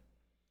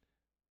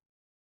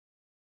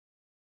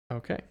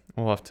 Okay.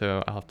 I'll have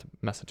to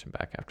message him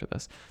back after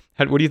this.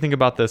 What do you think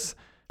about this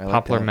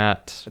poplar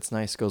matte? It's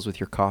nice. Goes with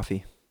your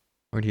coffee.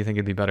 Or do you think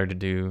it'd be better to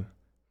do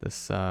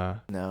this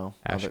No.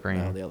 ash green?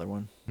 No, the other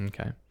one.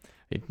 Okay.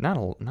 Not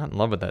in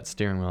love with that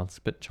steering wheel. It's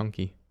a bit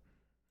chunky.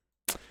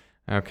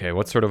 Okay,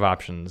 what sort of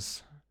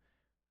options?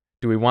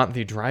 Do we want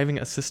the driving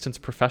assistance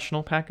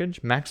professional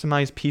package?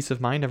 Maximize peace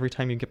of mind every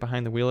time you get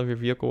behind the wheel of your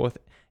vehicle with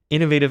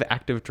innovative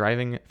active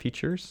driving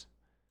features?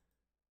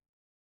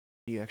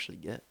 What do you actually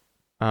get?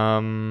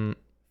 $5,000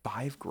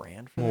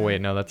 for that? Oh, wait,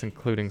 no, that's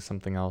including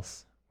something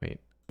else.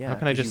 Wait. Yeah, How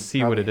can I 'cause just you see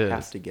what probably it is?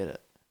 have to get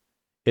it.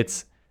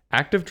 It's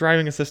Active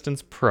Driving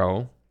Assistance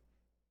Pro,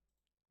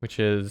 which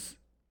is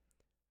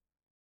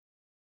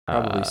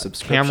Probably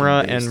subscription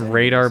camera based and anyways.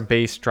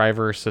 radar-based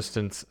driver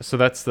assistance. So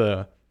that's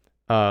the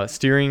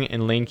steering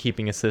and lane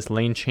keeping assist,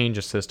 lane change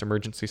assist,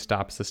 emergency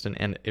stop assistant,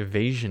 and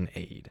evasion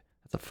aid.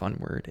 That's a fun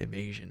word,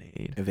 evasion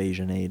aid.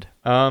 Evasion aid.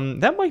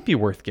 That might be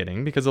worth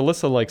getting because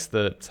Alyssa likes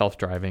the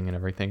self-driving and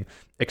everything.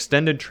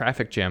 Extended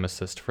traffic jam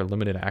assist for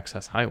limited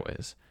access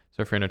highways.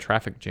 So if you're in a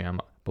traffic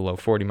jam below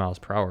 40 miles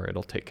per hour,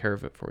 it'll take care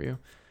of it for you.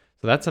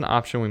 So that's an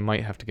option we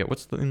might have to get.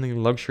 What's in the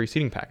luxury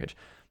seating package?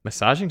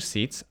 Massaging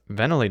seats,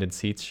 ventilated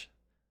seats.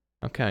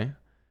 Okay.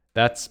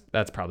 That's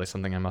probably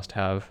something I must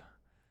have.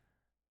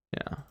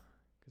 Yeah.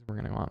 Because we're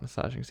going to want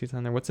massaging seats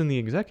on there. What's in the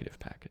executive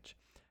package?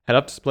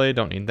 Head-up display,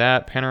 don't need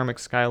that. Panoramic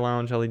sky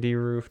lounge, LED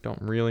roof,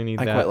 don't really need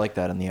that. I quite like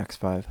that in the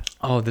X5.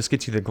 Oh, this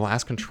gets you the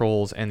glass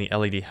controls and the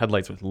LED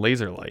headlights with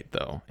laser light,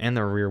 though, and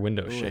the rear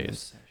window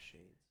shades.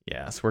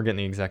 Yeah, so we're getting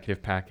the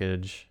executive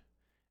package,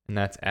 and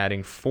that's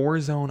adding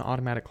 4-zone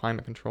automatic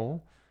climate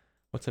control.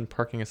 What's in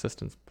parking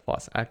assistance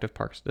plus? Active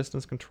park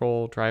distance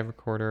control, drive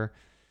recorder,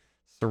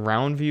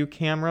 surround view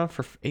camera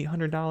for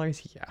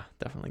 $800. Yeah,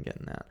 definitely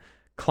getting that.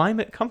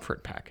 Climate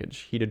comfort package,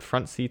 heated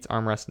front seats,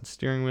 armrest, and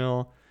steering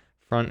wheel.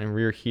 Front and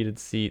rear heated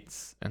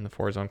seats and the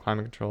 4-zone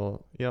climate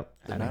control. Yep.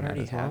 Did I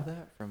already have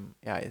that from?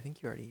 Yeah, I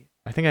think you already.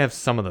 I think I have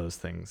some of those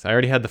things. I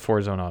already had the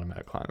 4-zone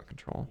automatic climate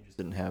control. You just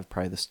didn't have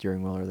probably the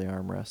steering wheel or the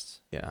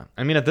armrests. Yeah.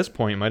 I mean, at this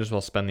point, you might as well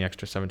spend the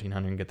extra $1,700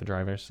 and get the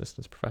driver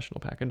assistance professional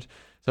package.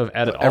 So I've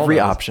added all every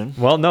those. option.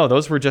 Well, no,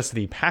 those were just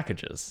the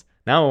packages.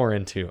 Now we're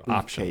into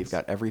options. Okay, you've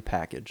got every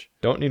package.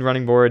 Don't need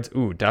running boards.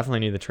 Ooh,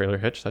 definitely need the trailer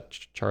hitch. That's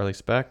Charlie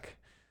spec.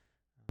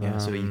 Yeah,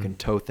 so you can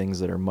tow things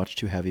that are much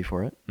too heavy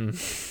for it.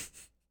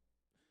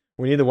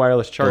 We need the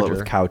wireless Fill it charger.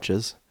 with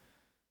couches.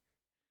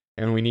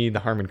 And we need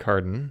the Harman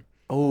Kardon.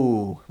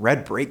 Oh,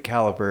 red brake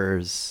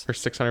calipers. For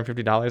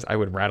 $650, I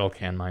would rattle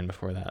can mine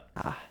before that.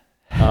 Ah.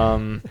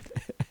 All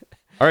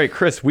right,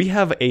 Chris, we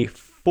have a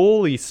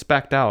fully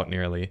spec'd out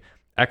nearly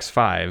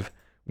X5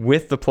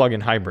 with the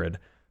plug-in hybrid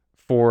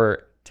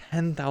for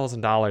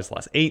 $10,000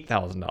 less,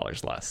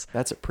 $8,000 less.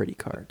 That's a pretty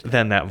car, too.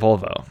 Than that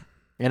Volvo.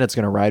 And it's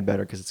going to ride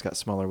better because it's got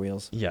smaller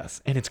wheels.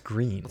 Yes, and it's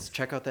green. Let's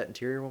check out that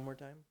interior one more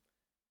time.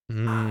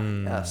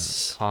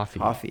 Yes.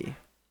 Coffee.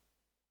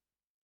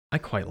 I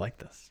quite like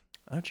this.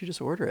 Why don't you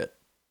just order it?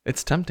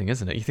 It's tempting,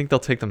 isn't it? You think they'll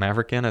take the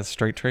Maverick in as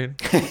straight trade?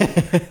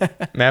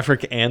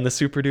 Maverick and the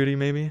Super Duty,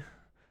 maybe?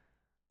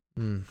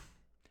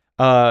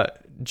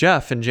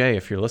 Jeff and Jay,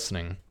 if you're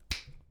listening,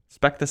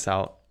 spec this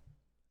out.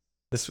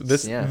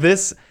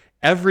 This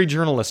every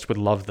journalist would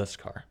love this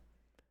car.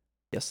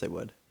 Yes, they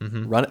would.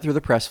 Mm-hmm. Run it through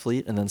the press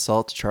fleet and then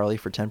sell it to Charlie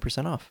for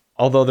 10% off.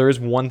 Although there is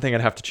one thing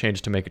I'd have to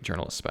change to make it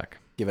journalist spec.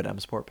 Give it M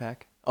Sport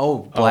pack. Oh,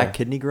 black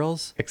kidney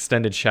grills?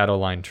 Extended shadow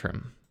line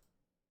trim.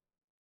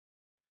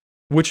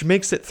 Which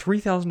makes it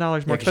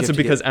 $3,000 more expensive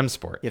because M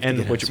Sport,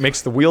 and which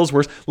makes the wheels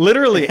worse.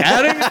 Literally,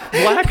 adding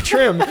black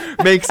trim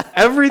makes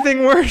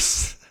everything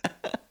worse.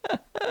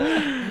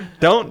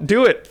 Don't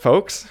do it,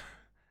 folks.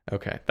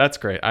 Okay, that's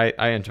great.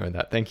 I enjoyed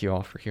that. Thank you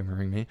all for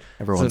humoring me.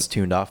 Everyone's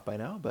tuned off by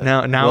now, but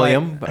now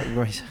William,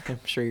 I'm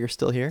sure you're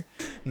still here.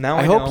 Now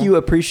I hope you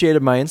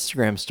appreciated my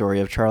Instagram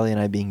story of Charlie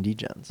and I being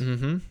degens.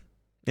 Mm-hmm.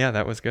 Yeah,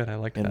 that was good. I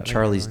liked that. And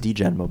Charlie's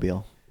degen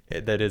mobile.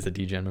 That is a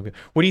degen mobile.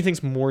 What do you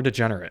think's more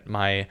degenerate?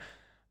 My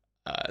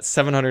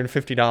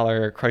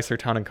 $750 Chrysler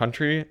Town and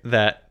Country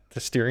that the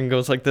steering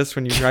goes like this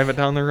when you drive it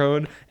down the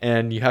road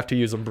and you have to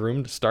use a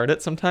broom to start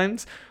it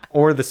sometimes,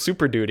 or the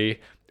Super Duty,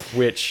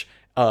 which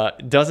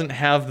doesn't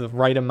have the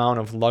right amount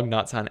of lug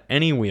nuts on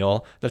any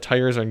wheel. The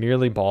tires are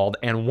nearly bald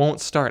and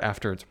won't start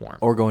after it's warm.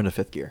 Or going to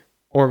fifth gear.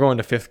 Or going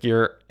to fifth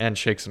gear and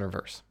shakes in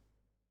reverse.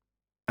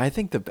 I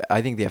think the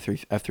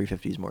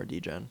F350 is more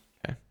degen.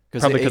 Okay.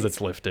 Probably because it's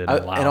lifted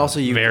and loud. And also,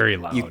 very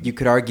loud. You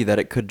could argue that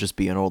it could just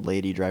be an old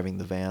lady driving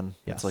the van.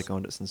 Yes. It's like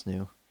owned it since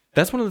new.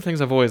 That's one of the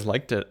things I've always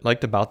liked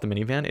about the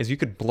minivan is you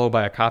could blow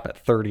by a cop at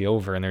 30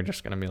 over and they're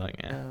just going to be like,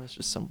 It's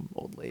just some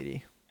old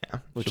lady. Yeah.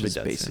 Which is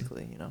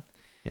basically,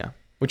 Yeah.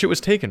 Which it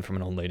was taken from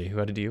an old lady who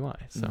had a DUI.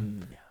 So,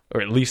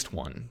 or at least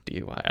one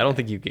DUI. I don't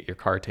think you get your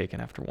car taken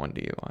after one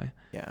DUI.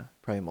 Yeah.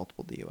 Probably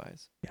multiple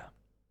DUIs. Yeah.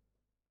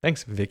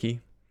 Thanks,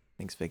 Vicky.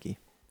 Thanks, Vicky.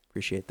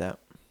 Appreciate that.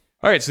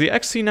 All right, so the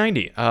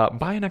XC90,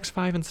 buy an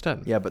X5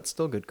 instead. Yeah, but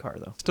still good car,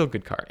 though. Still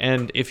good car.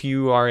 And if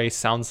you are a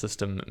sound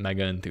system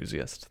mega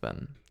enthusiast,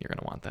 then you're going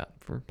to want that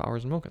for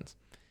Bowers & Wilkins.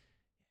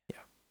 Yeah.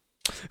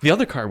 The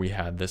other car we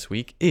had this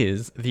week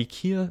is the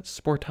Kia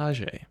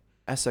Sportage.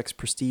 SX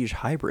Prestige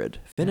Hybrid,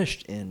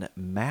 finished in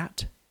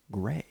matte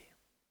gray.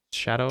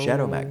 Shadow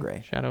matte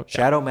gray.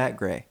 Shadow matte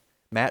gray.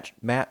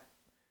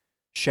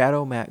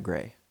 Shadow matte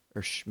gray.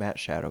 Or matte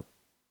shadow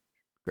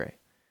gray.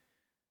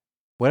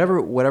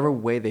 Whatever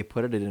way they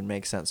put it, it didn't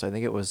make sense. So I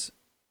think it was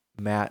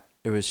matte.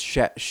 It was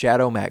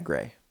shadow matte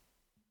gray.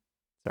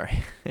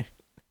 Sorry, that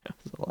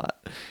was a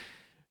lot.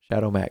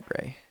 Shadow matte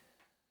gray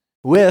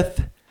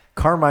with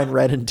carmine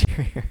red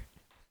interior,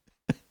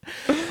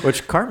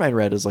 which carmine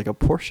red is like a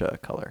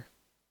Porsche color.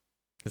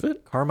 Is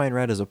it? Carmine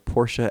red is a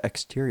Porsche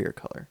exterior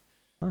color.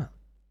 Huh.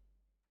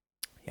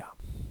 Yeah,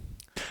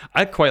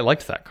 I quite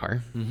liked that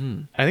car.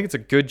 Mm-hmm. I think it's a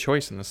good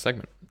choice in this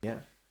segment. Yeah,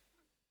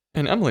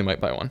 and Emily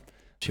might buy one.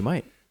 She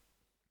might.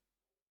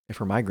 If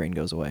her migraine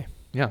goes away.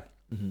 Yeah.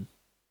 Mm-hmm.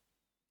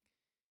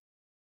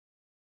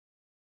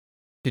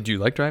 Did you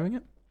like driving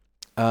it?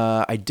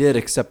 I did,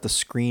 except the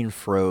screen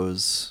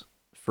froze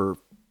for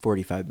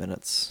 45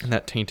 minutes. And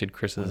that tainted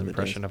Chris's One of the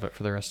impression days. of it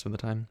for the rest of the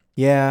time.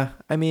 Yeah,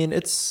 I mean,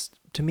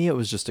 to me it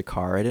was just a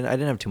car. I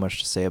didn't have too much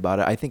to say about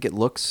it. I think it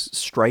looks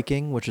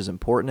striking, which is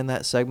important in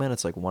that segment.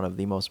 It's like one of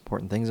the most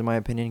important things in my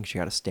opinion, because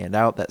you got to stand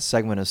out. That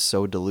segment is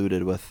so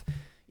diluted with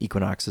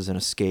Equinoxes and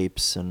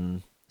Escapes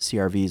and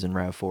CRVs and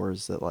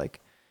RAV4s that like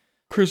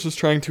Chris was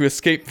trying to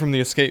escape from the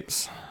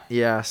escapes.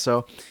 Yeah,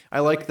 so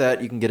I like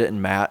that you can get it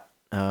in matte,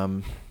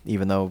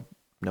 even though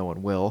no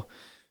one will.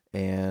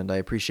 And I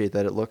appreciate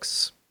that it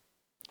looks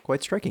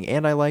quite striking.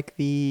 And I like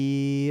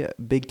the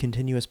big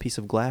continuous piece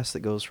of glass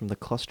that goes from the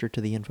cluster to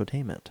the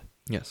infotainment.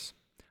 Yes.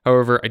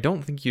 However, I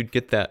don't think you'd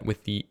get that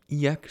with the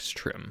EX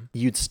trim.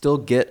 You'd still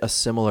get a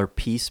similar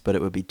piece, but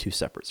it would be two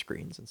separate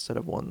screens instead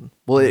of one.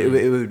 Well,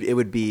 it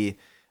would be,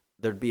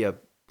 there'd be a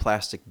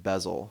plastic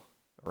bezel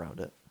around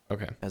it.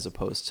 Okay. As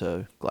opposed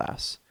to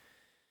glass.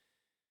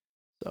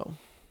 So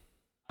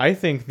I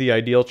think the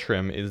ideal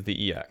trim is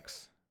the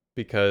EX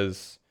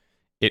because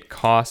it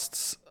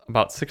costs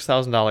about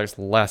 $6,000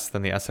 less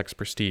than the SX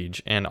Prestige,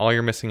 and all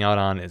you're missing out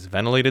on is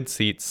ventilated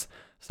seats,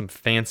 some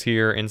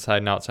fancier inside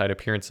and outside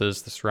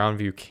appearances, the surround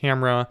view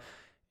camera,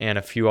 and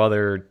a few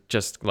other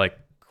just like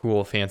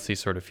cool fancy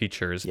sort of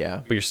features.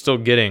 Yeah. But you're still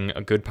getting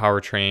a good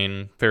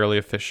powertrain, fairly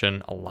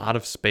efficient, a lot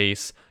of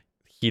space,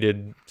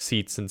 heated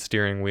seats and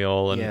steering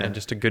wheel, and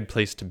just a good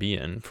place to be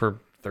in for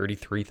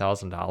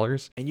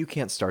 $33,000. And you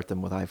can't start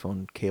them with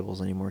iPhone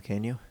cables anymore,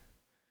 can you?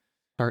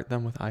 Start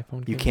them with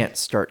iPhone cables? You can't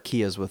start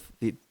Kias with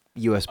the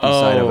USB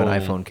side of an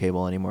iPhone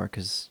cable anymore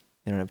because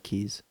they don't have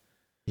keys.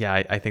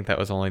 Yeah, I think that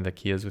was only the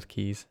Kias with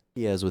keys.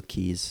 Kias with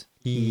keys.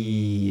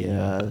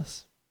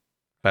 Yes.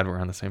 Glad we're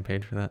on the same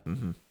page for that.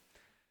 Mm-hmm.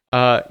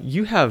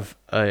 You have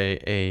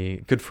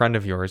a good friend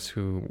of yours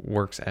who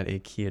works at a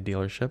Kia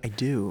dealership. I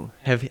do.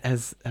 Have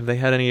they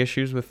had any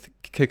issues with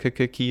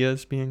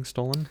Kias being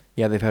stolen?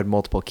 Yeah, they've had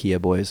multiple Kia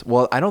boys.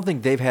 Well, I don't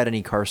think they've had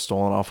any cars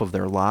stolen off of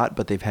their lot,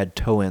 but they've had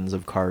tow-ins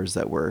of cars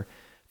that were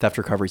theft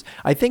recoveries.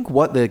 I think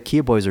what the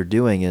Kia boys are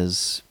doing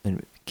is,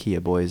 and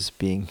Kia boys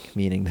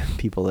meaning the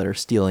people that are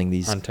stealing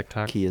these on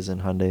TikTok Kias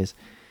and Hyundais,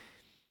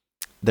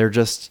 they're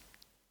just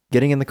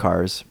getting in the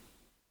cars,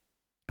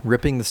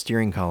 ripping the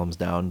steering columns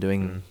down,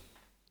 doing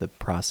the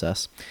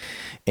process,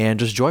 and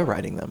just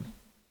joyriding them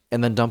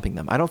and then dumping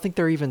them. I don't think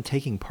they're even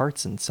taking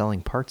parts and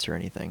selling parts or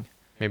anything.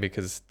 Maybe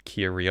because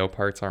Kia Rio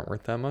parts aren't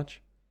worth that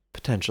much?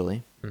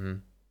 Potentially. Mm-hmm.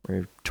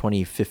 Or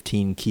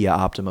 2015 Kia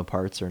Optima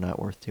parts are not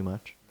worth too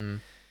much. Mm.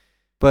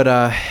 But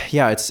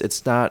yeah,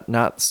 it's not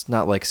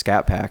like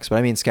Scat Packs, but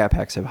I mean Scat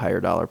Packs have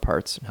higher dollar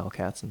parts and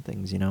Hellcats and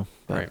things, you know.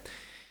 But right.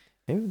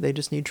 Maybe they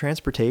just need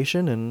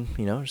transportation and,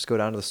 you know, just go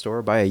down to the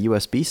store, buy a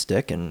USB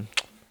stick and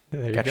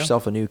got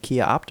yourself a new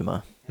Kia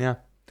Optima. Yeah.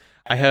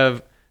 I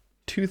have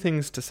two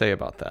things to say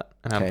about that,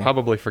 and Okay. I'll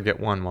probably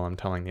forget one while I'm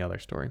telling the other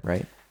story.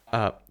 Right.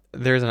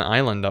 There's an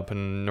island up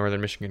in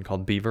northern Michigan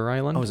called Beaver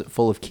Island. Oh, is it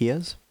full of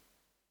Kias?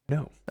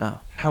 No.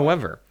 Oh.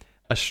 However,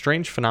 a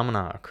strange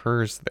phenomenon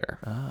occurs there.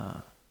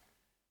 Ah.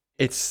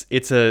 It's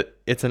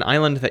an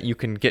island that you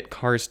can get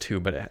cars to,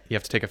 but you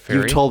have to take a ferry.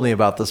 You've told me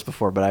about this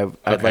before, but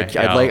I'd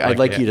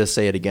like you to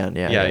say it again.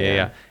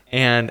 Yeah.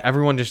 And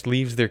everyone just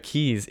leaves their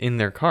keys in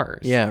their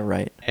cars. Yeah,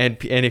 right. And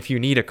if you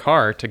need a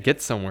car to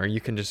get somewhere,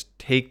 you can just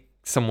take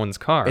someone's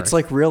car. It's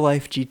like real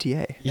life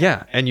GTA.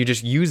 Yeah, and you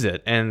just use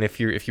it. And if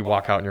you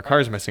walk out and your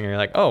car's missing, and you're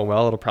like, oh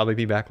well, it'll probably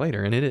be back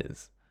later, and it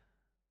is.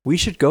 We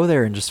should go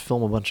there and just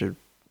film a bunch of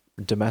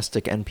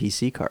domestic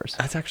NPC cars.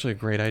 That's actually a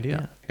great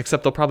idea. Yeah.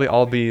 Except they'll probably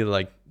all be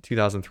like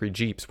 2003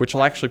 Jeeps, which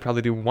will actually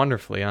probably do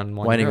wonderfully on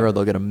Winding Road,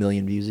 they'll get 1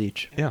 million views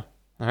each. Yeah.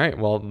 All right.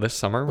 Well, this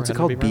summer What's it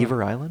heading to called?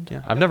 Beaver Island?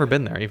 Yeah. I've never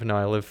been there, even though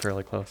I live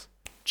fairly close.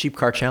 Cheap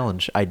car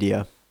challenge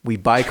idea. We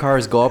buy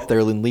cars, go up there,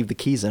 and leave the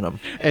keys in them.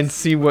 And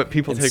see what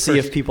people And take. see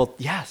first. if people...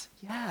 Yes.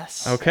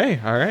 Okay.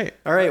 All right.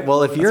 All right.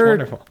 Well, if That's you're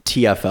wonderful.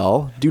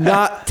 TFL, do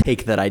not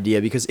take that idea,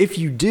 because if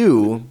you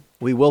do,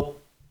 we will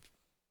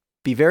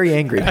be very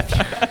angry.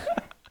 I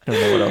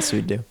don't know what else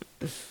we'd do.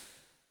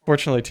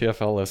 Fortunately,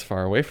 TFL lives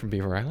far away from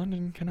Beaver Island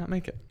and cannot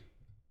make it.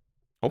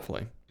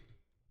 Hopefully.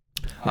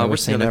 Never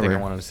What's the say other thing I never.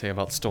 wanted to say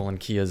about stolen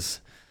Kias?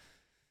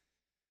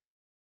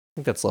 I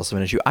think that's less of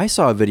an issue. I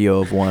saw a video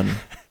of one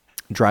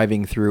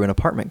driving through an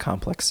apartment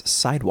complex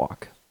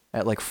sidewalk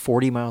at like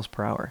 40 miles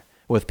per hour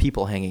with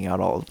people hanging out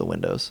all of the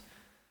windows.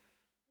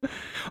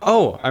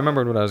 Oh, I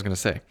remembered what I was going to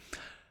say.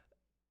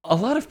 A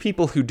lot of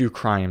people who do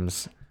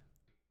crimes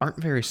aren't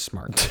very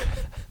smart,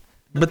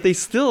 but they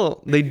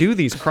do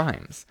these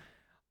crimes.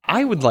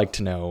 I would like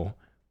to know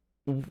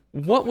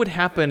what would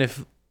happen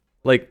if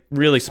like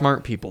really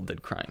smart people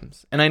did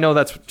crimes. And I know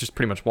that's just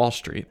pretty much Wall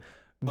Street,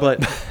 but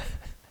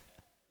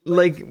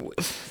like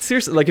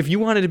seriously, like if you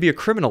wanted to be a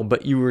criminal,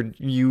 but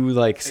you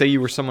like say you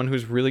were someone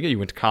who's really good, you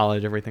went to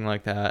college, everything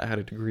like that, had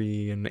a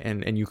degree,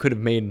 and you could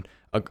have made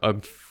a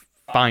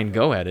fine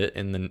go at it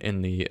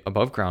in the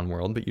above ground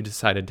world, but you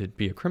decided to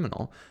be a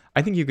criminal.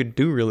 I think you could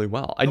do really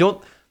well. I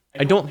don't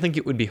think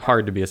it would be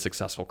hard to be a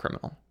successful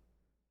criminal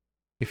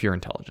if you're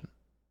intelligent.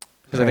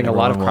 Because I think a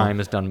lot of crime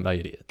is done by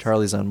idiots.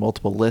 Charlie's on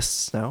multiple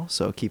lists now,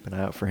 so keep an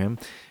eye out for him.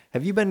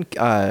 Have you been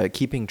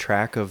keeping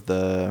track of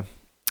the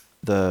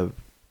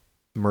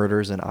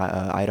murders in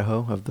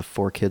Idaho, of the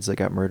 4 kids that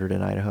got murdered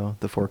in Idaho,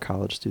 the 4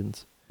 college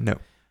students? No.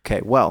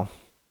 Okay, well,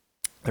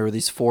 there were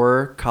these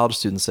 4 college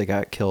students that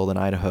got killed in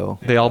Idaho.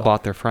 They all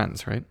bought their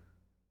friends, right?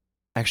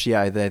 Actually,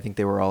 yeah, I think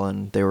they were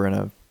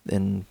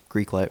in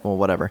Greek life, well,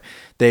 whatever.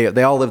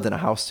 They all lived in a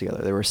house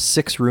together. There were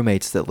 6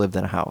 roommates that lived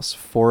in a house.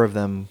 4 of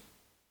them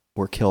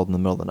were killed in the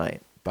middle of the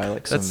night by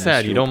like some That's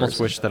sad. You'd nasty almost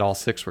person. wish that all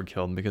 6 were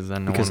killed, because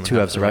then no Because one would 2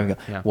 have survived.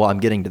 survived. Yeah. Well, I'm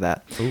getting to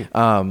that.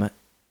 Ooh.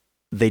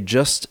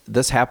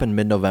 This happened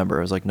mid-November.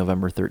 It was like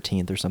November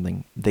 13th or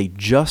something. They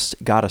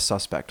just got a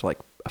suspect like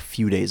a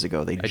few days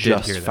ago. They I did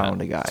just hear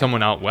found that. a guy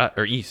Someone out west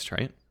or east,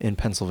 right? in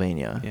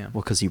Pennsylvania. Yeah.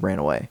 Well, because he ran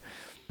away.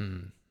 Hmm.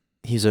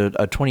 He's a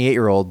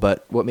 28-year-old,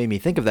 but what made me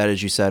think of that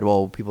is you said,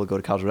 well, people go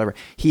to college or whatever.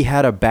 He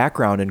had a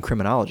background in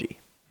criminology.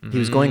 He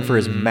was going for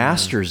his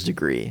master's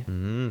degree.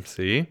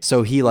 See?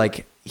 So he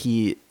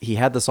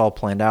had this all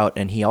planned out,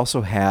 and he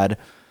also had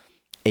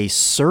a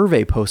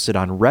survey posted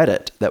on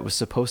Reddit that was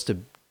supposed to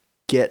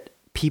get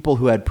people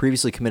who had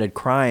previously committed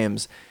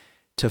crimes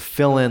to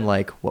fill in,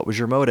 like, what was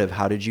your motive?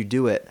 How did you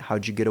do it?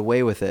 How'd you get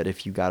away with it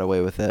if you got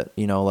away with it?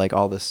 You know, like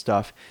all this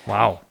stuff.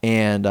 Wow.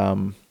 And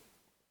so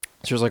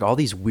there's like all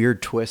these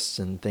weird twists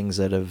and things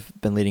that have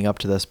been leading up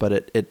to this, but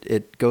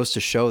it goes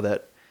to show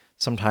that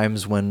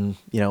sometimes when,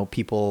 you know,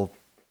 people,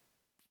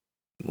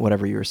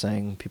 whatever you were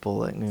saying, people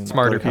like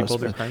Smarter people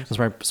do crimes.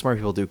 Smart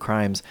people do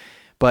crimes,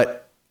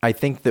 but I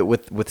think that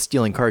with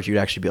stealing cars, you'd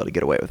actually be able to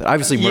get away with it.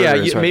 Obviously, Yeah,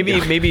 murder is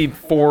hard. maybe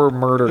 4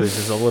 murders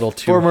is a little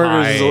too 4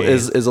 high.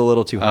 murders is a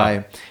little too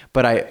high,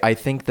 but I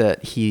think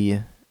that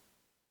he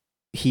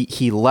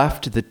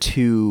left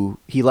 2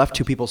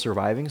 people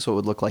surviving, so it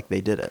would look like they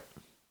did it.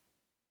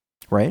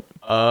 Right?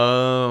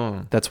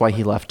 Oh. That's why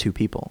he left 2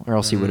 people, or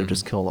else he would have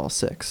just killed all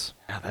 6.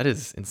 Yeah, that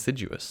is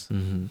insidious.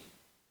 Mm-hmm.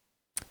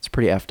 It's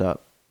pretty effed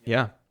up.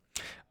 Yeah.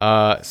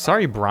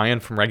 Sorry, Brian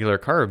from Regular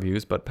Car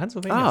Reviews, but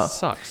Pennsylvania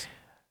sucks.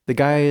 The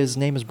guy's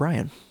name is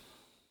Brian.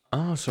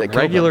 Oh, so That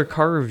killed Regular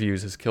Car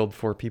Reviews has killed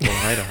 4 people in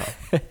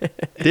Idaho.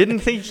 Didn't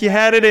think you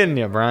had it in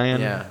you,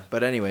 Brian. Yeah,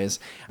 but anyways,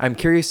 I'm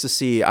curious to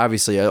see.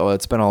 Obviously,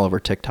 it's been all over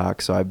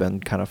TikTok, so I've been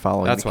kind of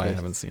following. That's the why I case.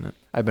 haven't seen it.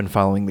 I've been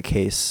following the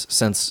case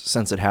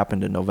since it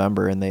happened in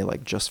November, and they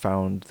like just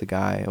found the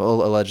guy.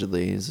 Well,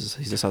 allegedly, he's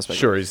a suspect.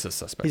 Sure, he's a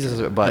suspect. He's a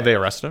suspect, but Have they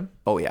arrested him?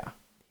 oh yeah,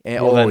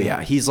 and, Well, then,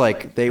 yeah. He's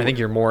like I think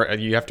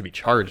you have to be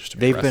charged to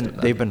be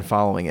arrested. they've been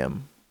following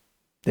him.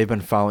 They've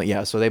been following.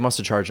 Yeah, so they must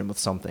have charged him with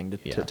something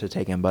to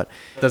take him, but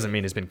Doesn't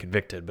mean he's been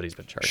convicted, but he's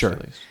been charged Sure.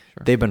 at least.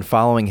 Sure. they've been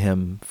following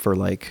him for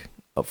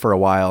a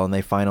while, and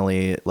they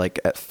finally like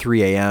at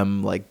 3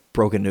 a.m. like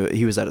broke into it.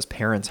 He was at his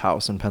parents'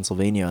 house in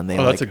Pennsylvania, and they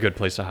That's a good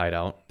place to hide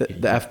out. the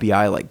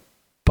FBI like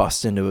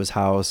bust into his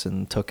house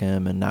and took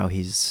him, and now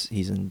he's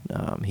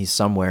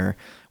somewhere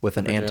with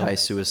an For jail.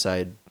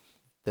 anti-suicide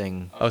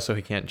thing. Oh, so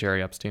he can't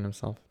Jeffrey Epstein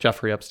himself?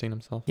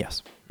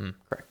 Yes,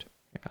 correct.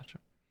 I gotcha.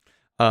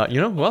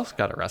 You know who else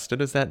got arrested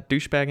is that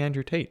douchebag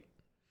Andrew Tate.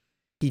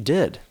 He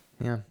did.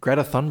 Yeah.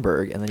 Greta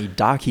Thunberg, and then he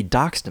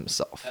doxed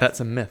himself. That's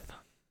a myth.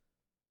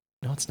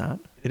 No, it's not.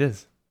 It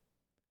is.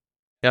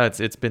 Yeah,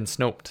 it's been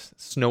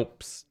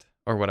snoped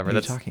or whatever. What are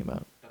you That's talking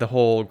about? the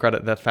whole Greta.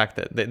 That fact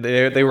that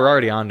they were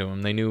already onto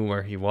him. They knew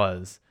where he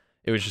was.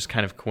 It was just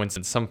kind of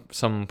coincidence.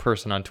 Some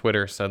person on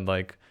Twitter said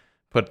like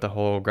put the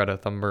whole Greta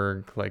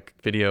Thunberg like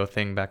video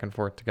thing back and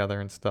forth together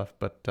and stuff.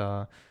 But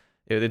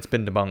it's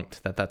been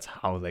debunked that that's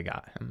how they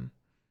got him.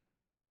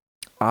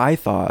 I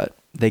thought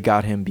they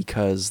got him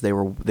because they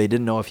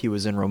didn't know if he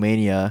was in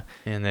Romania.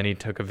 And then he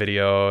took a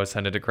video,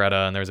 sent it to Greta,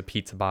 and there was a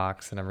pizza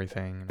box and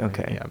everything.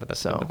 Okay. Yeah, but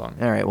that's so the bum.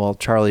 all right. Well,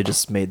 Charlie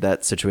just made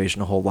that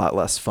situation a whole lot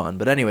less fun.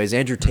 But anyways,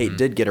 Andrew Tate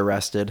did get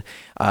arrested,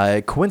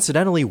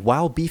 coincidentally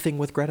while beefing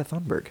with Greta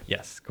Thunberg.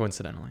 Yes,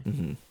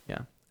 coincidentally. Yeah.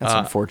 That's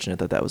unfortunate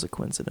that was a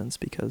coincidence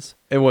because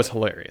It was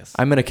hilarious.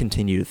 I'm going to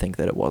continue to think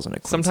that it wasn't a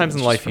coincidence. Sometimes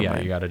in life, for yeah, my-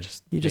 you gotta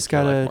just You make just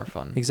your life gotta- more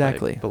fun.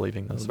 exactly. By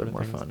believing A those little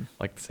sort bit of more things, fun.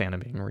 like Santa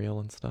being real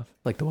and stuff.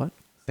 Like the what?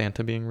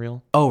 Santa being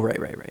real. Oh, right.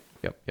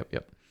 Yep.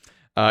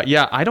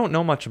 Yeah, I don't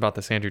know much about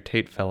this Andrew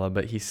Tate fella,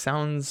 but he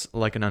sounds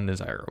like an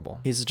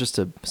undesirable. He's just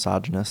a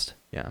misogynist.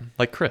 Yeah,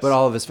 like Chris. But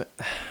all of his...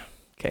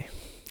 Okay.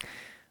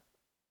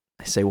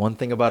 I say one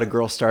thing about a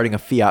girl starting a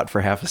Fiat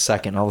for half a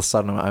second, all of a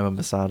sudden I'm a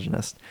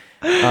misogynist.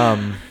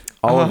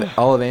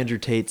 All of Andrew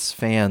Tate's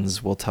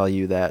fans will tell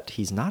you that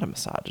he's not a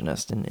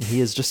misogynist, and he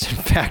is just in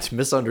fact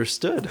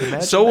misunderstood.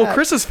 Imagine So will that.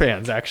 Chris's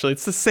fans. Actually,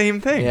 it's the same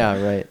thing.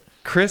 Yeah, right.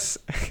 Chris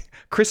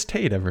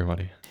Tate,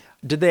 everybody.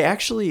 Did they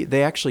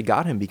actually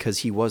got him because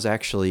he was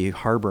actually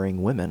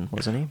harboring women,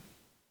 wasn't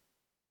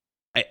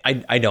he?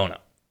 I don't know.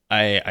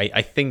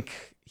 I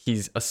think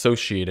he's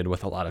associated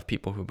with a lot of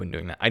people who've been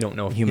doing that. I don't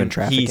know if Human he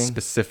trafficking?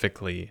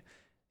 specifically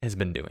has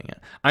been doing it.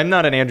 I'm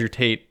not an Andrew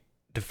Tate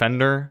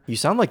defender. You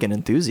sound like an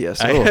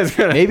enthusiast. I Oh, was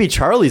gonna- maybe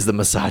Charlie's the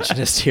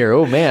misogynist here.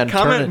 Oh man.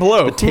 Comment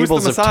below. The Who's the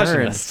tables have turned.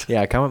 misogynist?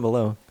 Yeah, comment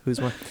below.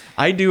 Who's one?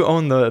 I do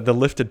own the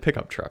lifted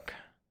pickup truck.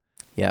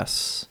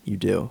 Yes, you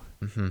do.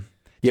 Mm-hmm.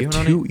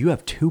 You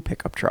have two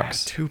pickup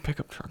trucks. Two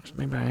pickup trucks.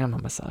 Maybe I am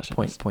a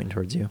misogynist. Pointing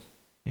towards you.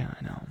 Yeah,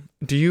 I know.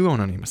 Do you own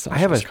any misogynist I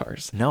have a-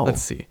 cars? no.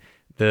 Let's see.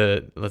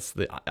 The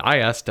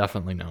IS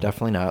definitely no.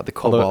 Definitely not. The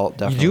Although Cobalt,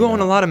 definitely you do own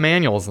not. a lot of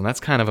manuals, and that's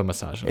kind of a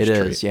misogynist It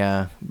trait. is,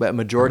 yeah. But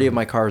majority of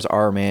my cars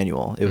are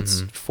manual.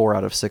 It's 4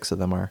 out of 6 of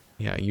them are.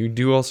 Yeah, you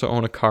do also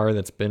own a car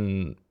that's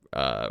been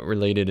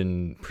related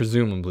in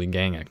presumably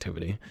gang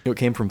activity. It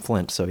came from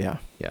Flint, so yeah.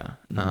 Yeah.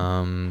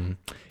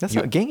 That's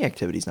not gang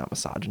activity is not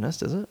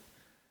misogynist, is it?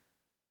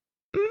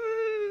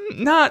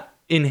 Not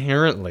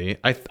inherently.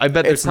 I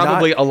bet there's It's not-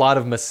 probably a lot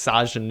of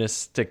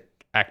misogynistic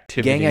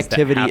activities. Gang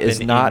activity that is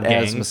happen not in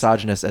as gangs.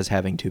 misogynist as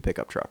having 2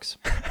 pickup trucks.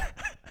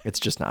 It's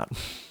just not.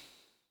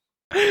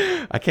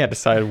 I can't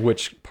decide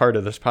which part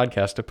of this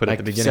podcast to put at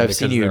the beginning I've because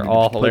seen you they're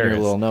all putting your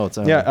hilarious. little notes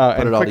on. Yeah, put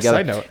and it all quick together.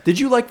 side note. Did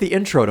you like the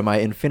intro to my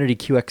Infiniti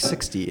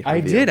QX60? I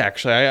review? did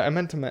actually. I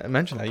meant to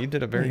mention that. You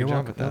did a very You're good job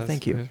welcome. with that. Well,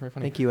 thank you. It was very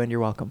funny. Thank you, and you're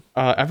welcome.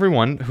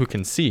 Everyone who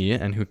can see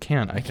and who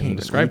can't, I can't can even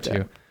describe read to that.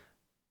 you.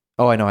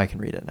 Oh, I know. I can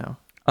read it now.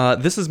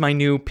 This is my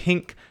new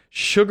pink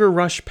Sugar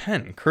Rush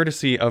pen,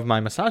 courtesy of my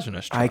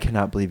misogynist truck. I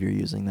cannot believe you're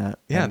using that.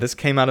 Yeah, I'm this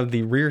came out of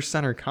the rear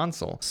center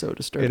console. so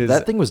disturbed. it is-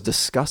 That thing was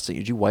disgusting.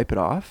 Did you wipe it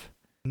off?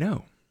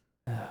 No.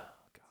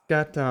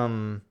 Got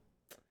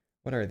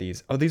what are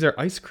these? Oh, these are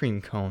ice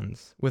cream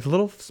cones with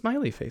little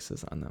smiley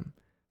faces on them.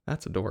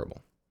 That's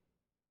adorable.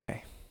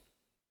 Okay.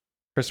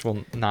 Chris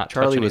will not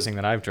Charlie touch was- anything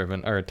that I've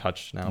driven or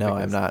touched now. No, I'm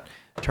because- not.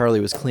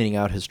 Charlie was cleaning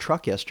out his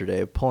truck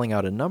yesterday, pulling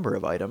out a number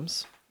of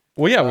items.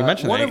 Well, yeah, we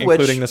mentioned one that, of which-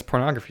 including this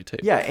pornography tape.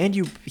 Yeah, and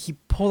he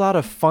pulled out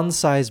a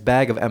fun-sized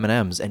bag of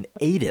M&Ms and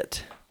ate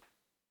it.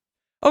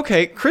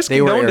 Okay, Chris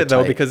They were condoned it though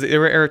airtight. because they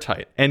were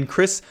airtight, and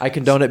Chris I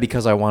condone it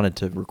because I wanted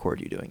to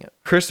record you doing it.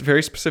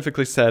 very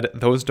specifically said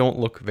those don't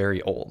look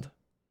very old.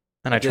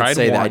 And I did tried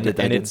say that. I one, did-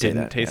 I and did it say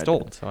didn't that. taste Yeah, I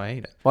old, did. so I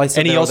ate it. Well, I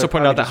said And he they're also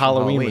pointed out probably that just from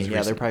Halloween was Yeah, they're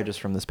recent. probably just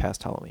from this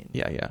past Halloween.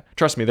 Yeah.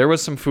 Trust me, there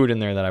was some food in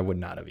there that I would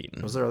not have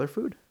eaten. Was there other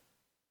food?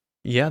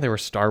 Yeah, there were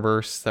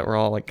Starbursts that were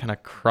all like kind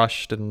of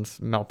crushed and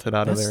melted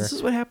out of there. This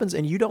is what happens,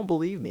 and you don't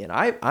believe me. And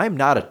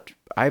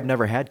I've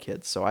never had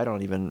kids, so I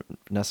don't even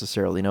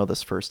necessarily know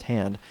this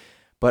firsthand.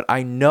 But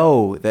I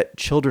know that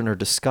children are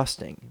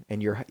disgusting,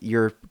 and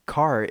your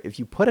car, if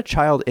you put a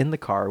child in the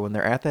car when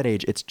they're at that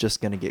age, it's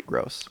just gonna get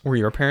gross. Were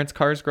your parents'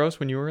 cars gross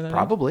when you were there?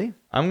 Probably.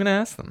 I'm gonna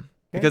ask them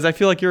because I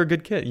feel like you're a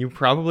good kid. You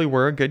probably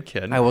were a good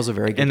kid. I was a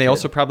very good and they kid.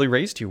 also probably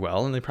raised you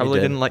well, and they probably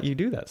did. didn't let you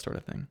do that sort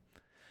of thing.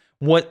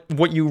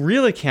 What you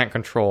really can't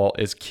control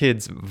is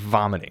kids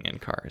vomiting in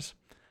cars.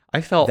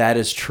 That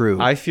is true.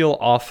 I feel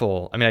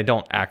awful. I mean, I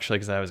don't actually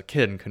because I was a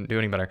kid and couldn't do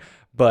any better.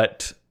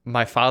 But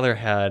my father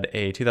had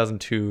a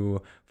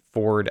 2002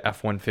 Ford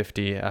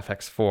F-150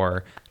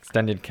 FX4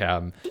 extended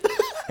cab,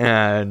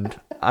 and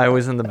I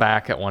was in the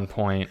back at one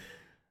point.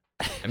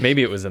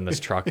 Maybe it was in this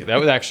truck. That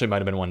was actually might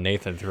have been one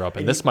Nathan threw up,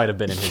 and this might have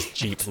been in his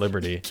Jeep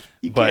Liberty.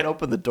 you but can't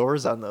open the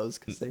doors on those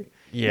because they.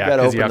 yeah,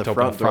 gotta because you open have the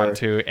to open the front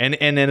door. too. And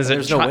then as a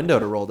There's no chi- window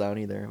to roll down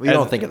either. You As-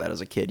 don't think of that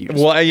as a kid. You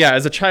just, Well, yeah,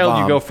 as a child,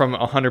 you Vom. go from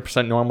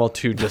 100% normal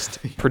to just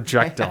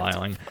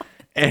projectiling,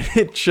 and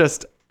it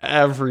just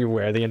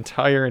everywhere. The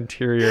entire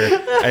interior.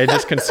 I had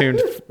just consumed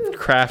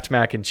Kraft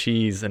mac and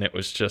cheese, and it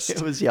was just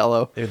it was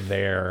yellow.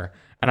 there,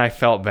 and I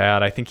felt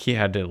bad. I think he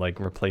had to like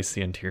replace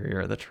the interior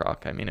of the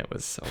truck. I mean, it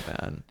was so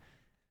bad.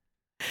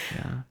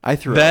 Yeah, I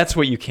threw up. that's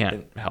what you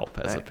can't help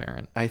as a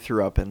parent. I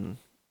threw up in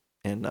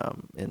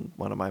in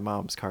one of my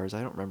mom's cars.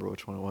 I don't remember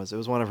which one it was. It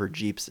was one of her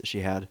Jeeps that she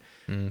had.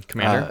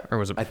 Commander, or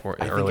was it before?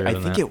 Earlier I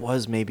than think that? it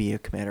was maybe a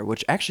Commander.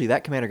 Which actually,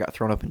 that Commander got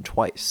thrown up in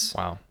twice.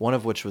 Wow. One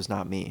of which was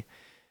not me.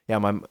 Yeah,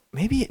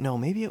 maybe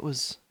it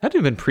was. Had to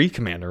have been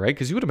pre-Commander, right?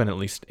 Because you would have been at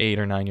least 8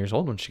 or 9 years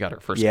old when she got her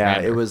first. Yeah,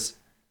 Commander. it was.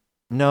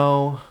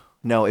 No,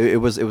 it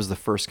was the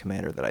first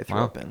Commander that I threw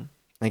up in.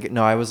 Like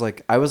no, I was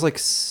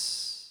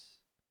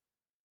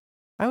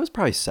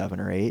probably 7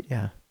 or 8.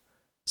 Yeah.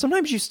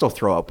 Sometimes you still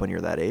throw up when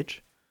you're that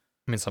age.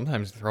 I mean,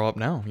 sometimes you throw up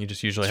now. You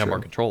just usually have more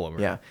control over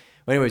it. Yeah.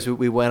 But anyways,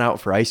 we went out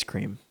for ice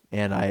cream,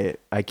 and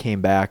I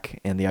came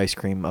back, and the ice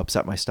cream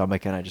upset my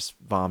stomach, and I just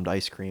vomited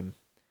ice cream.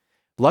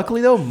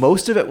 Luckily, though,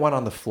 most of it went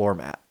on the floor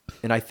mat,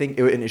 and I think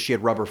and she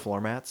had rubber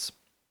floor mats.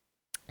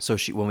 So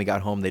when we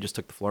got home, they just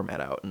took the floor mat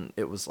out, and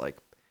it was like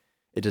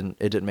it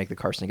didn't make the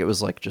car stink. It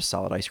was like just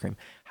solid ice cream.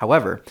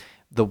 However,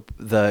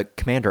 the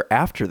Commander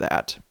after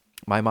that,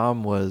 my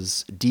mom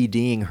was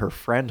DDing her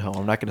friend home.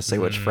 I'm not going to say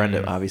which friend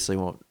it. Obviously,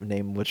 won't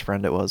name which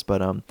friend it was, but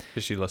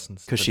because she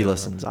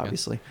listens.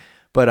 Obviously.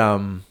 But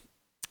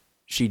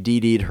she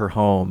DD'd her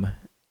home,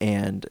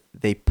 and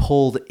they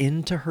pulled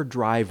into her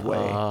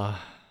driveway,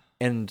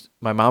 and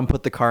my mom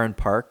put the car in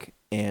park,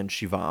 and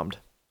she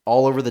vomited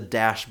all over the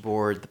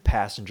dashboard, the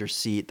passenger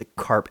seat, the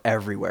carp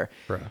everywhere.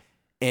 Bruh.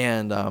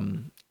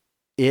 And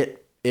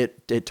it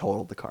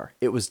totaled the car.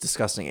 It was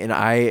disgusting. And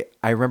I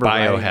remember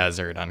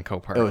biohazard on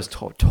Copart. It was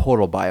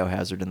total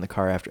biohazard in the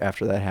car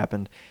after that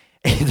happened.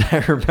 And I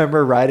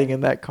remember riding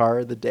in that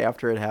car the day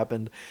after it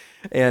happened,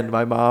 and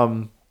my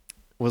mom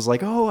was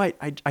like, "Oh,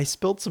 I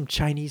spilled some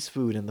Chinese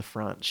food in the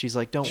front." She's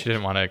like, "Don't." She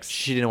didn't want to.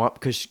 She didn't want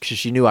because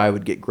she knew I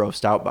would get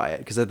grossed out by it.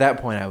 Because at that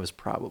point I was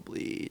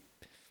probably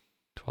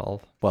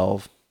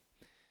 12.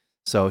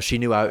 So she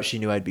knew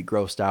I'd be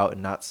grossed out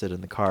and not sit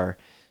in the car.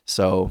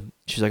 So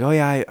she's like, "Oh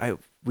yeah,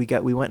 we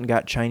went and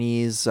got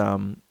Chinese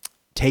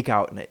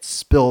takeout, and it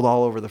spilled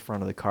all over the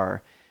front of the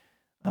car."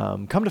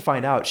 Come to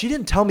find out, she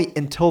didn't tell me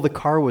until the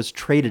car was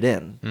traded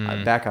in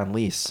back on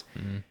lease.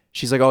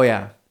 She's like, "Oh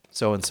yeah,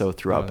 so and so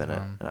threw up in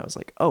it," and I was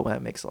like, "Oh,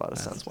 that makes a lot of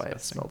sense why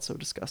it smelled so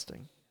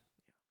disgusting."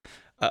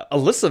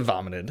 Alyssa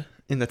vomited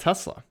in the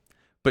Tesla,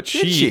 but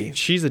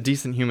she's a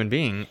decent human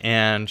being,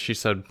 and she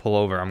said, "Pull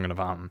over, I'm gonna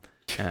vomit."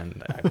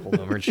 And I pulled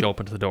over, and she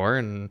opened the door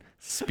and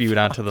spewed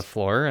onto the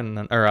floor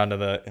or onto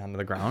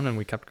the ground, and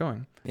we kept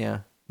going. Yeah,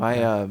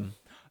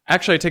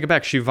 actually, I take it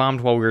back. She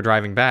vomited while we were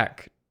driving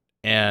back,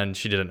 and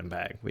she did it in a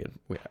bag.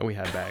 We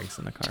had bags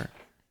in the car.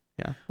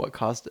 Yeah. What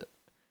caused it?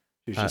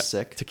 She was just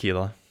sick.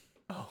 Tequila.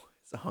 Oh,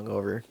 it's a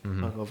hungover.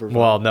 Hungover.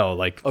 Well, no,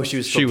 like she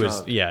was.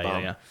 Drunk.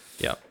 Yeah.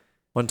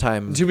 One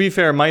time. To be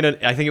fair,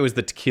 I think it was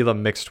the tequila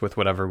mixed with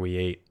whatever we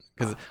ate.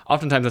 Because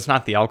oftentimes it's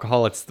not the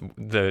alcohol, it's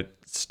the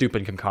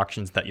stupid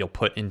concoctions that you'll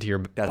put into your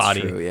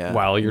body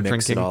while you're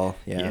drinking. It all.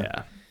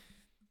 Yeah.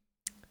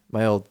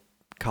 My old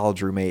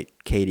college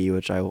roommate, Katie,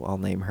 which I'll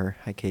name her.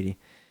 Hi, Katie.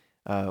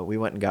 We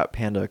went and got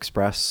Panda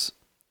Express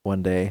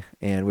one day,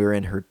 and we were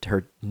in her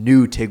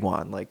new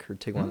Tiguan, like her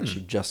Tiguan that she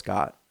just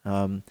got.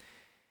 And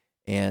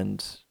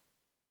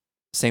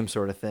same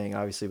sort of thing.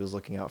 Obviously, was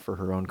looking out for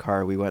her own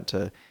car. We got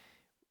dinner,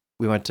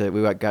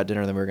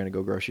 and then we were going to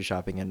go grocery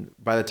shopping. And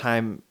by the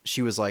time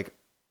she was like,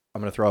 I'm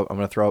going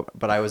to throw up.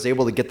 But I was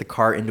able to get the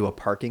car into a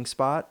parking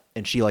spot,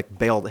 and she like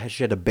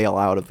she had to bail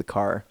out of the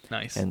car.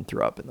 Nice. And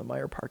threw up in the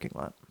Meijer parking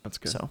lot. That's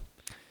good. So,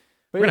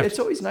 but it's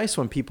always nice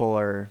when people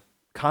are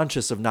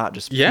conscious of not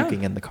just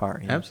puking in the car.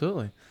 You know?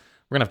 Absolutely.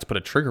 We're going to have to put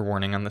a trigger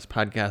warning on this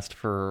podcast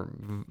for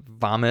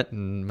vomit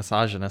and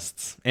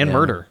misogynists and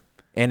murder.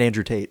 And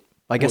Andrew Tate.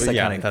 I guess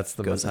that's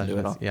the goes into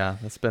it all. Yeah,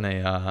 it's been an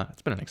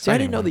exciting. See, I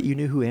didn't know that you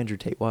knew who Andrew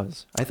Tate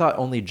was. I thought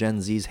only Gen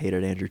Zs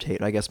hated Andrew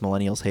Tate. I guess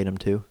millennials hate him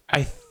too.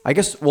 I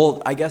guess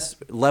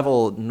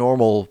level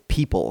normal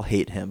people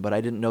hate him, but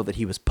I didn't know that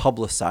he was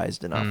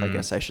publicized enough. I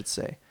guess I should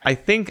say. I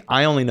think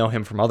I only know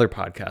him from other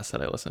podcasts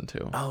that I listen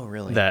to. Oh,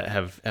 really? That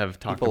have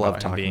talked people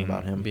about love him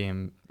about him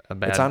being a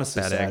bad. It's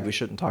honestly bad sad. egg. We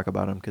shouldn't talk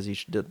about him because he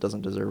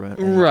doesn't deserve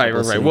it. Right.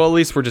 Well, at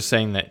least we're just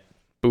saying that.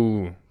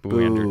 Boo,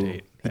 Andrew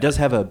Tate. He does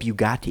have a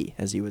Bugatti,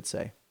 as you would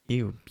say.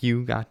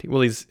 Bugatti.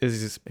 Well, he's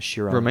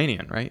Chiron.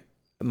 Romanian, right?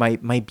 My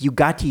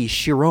Bugatti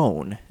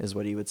Chiron is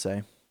what he would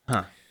say.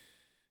 Huh.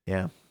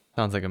 Yeah.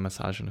 Sounds like a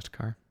misogynist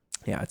car.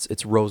 Yeah,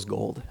 it's rose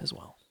gold as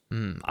well.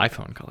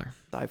 iPhone color.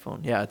 The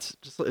iPhone. Yeah,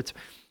 it's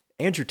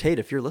Andrew Tate.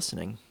 If you're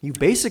listening, you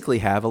basically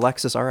have a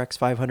Lexus RX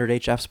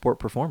 500h F Sport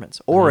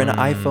Performance or an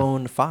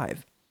iPhone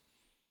 5.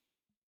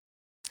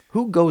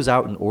 Who goes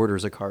out and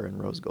orders a car in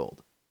rose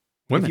gold?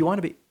 Women. If you want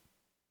to be,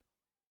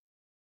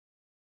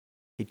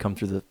 he'd come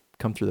through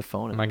the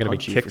phone. And am I going to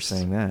be kicked for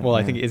saying that? Well,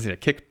 I think is it a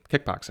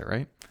kickboxer,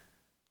 right?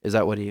 Is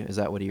that what he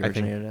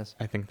originated as?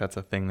 I think that's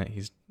a thing that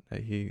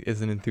he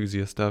is an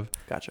enthusiast of.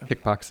 Gotcha.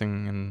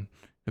 Kickboxing and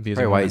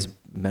abusing. Probably why he's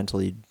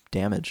mentally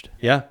damaged.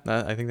 Yeah,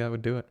 I think that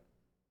would do it.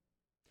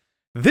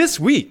 This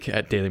week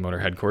at Daily Motor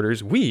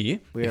Headquarters,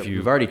 we've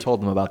already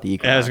told them about the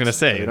Equinox. I was going to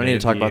say, we don't need to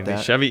talk about that.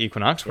 The Chevy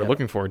Equinox, we're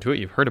looking forward to it.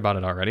 You've heard about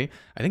it already.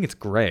 I think it's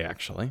gray,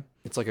 actually.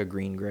 It's like a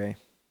green gray.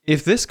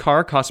 If this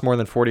car costs more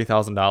than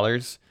 $40,000,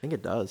 I think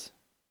it does.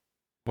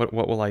 What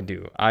will I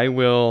do? I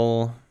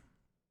will.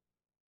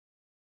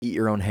 Eat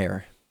your own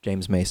hair,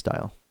 James May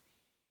style.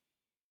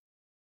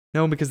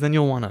 No, because then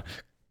you'll want to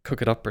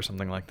cook it up or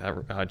something like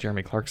that.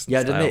 Jeremy Clarkson.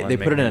 Yeah, style, didn't they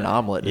and put it make in an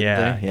omelet, didn't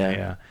Yeah, they?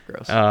 yeah.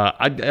 Gross.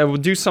 I will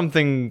do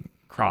something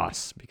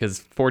cross because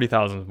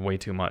 40,000 is way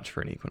too much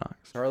for an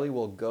Equinox. Charlie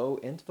will go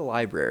into the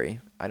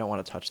library. I don't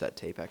want to touch that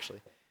tape,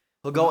 actually.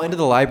 He'll go into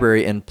the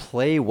library and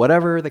play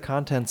whatever the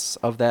contents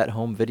of that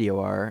home video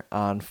are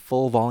on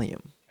full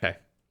volume. Okay.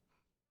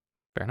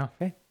 Fair enough.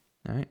 Okay.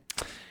 All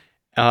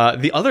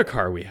right. The other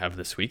car we have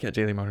this week at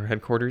Daily Motor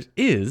Headquarters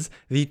is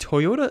the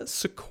Toyota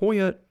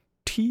Sequoia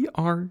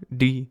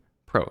TRD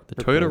Pro, the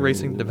Toyota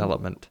Racing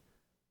Development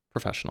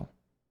Professional.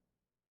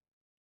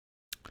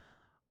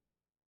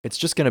 It's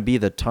just going to be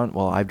the ton.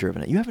 Well, I've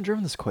driven it. You haven't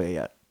driven the Sequoia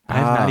yet. I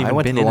have not even I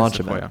went been to the in launch a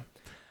Sequoia. event.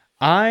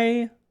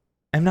 I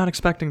am not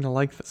expecting to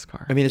like this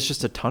car. I mean, it's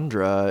just a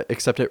Tundra,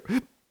 except it.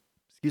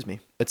 Excuse me.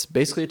 It's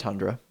basically a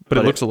Tundra, but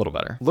it looks a little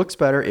better. Looks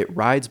better. It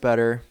rides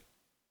better,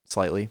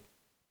 slightly.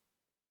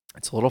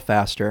 It's a little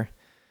faster.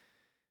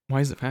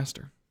 Why is it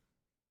faster?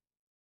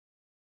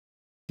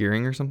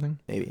 Gearing or something?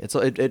 Maybe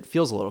it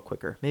feels a little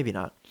quicker. Maybe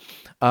not.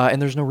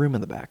 And there's no room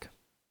in the back.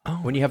 Oh,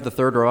 When you have the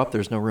third row up,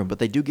 there's no room, but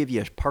they do give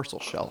you a parcel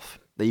shelf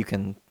that you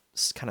can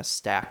kind of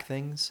stack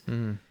things.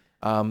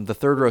 The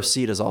third row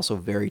seat is also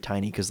very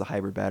tiny because the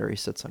hybrid battery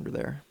sits under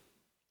there.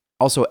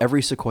 Also,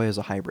 every Sequoia is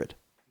a hybrid,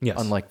 yes.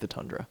 unlike the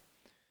Tundra.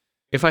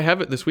 If I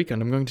have it this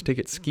weekend, I'm going to take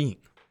it skiing.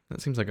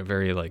 That seems like a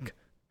very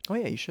Oh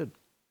yeah, you should.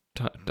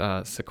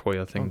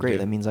 Sequoia thing. Oh great, to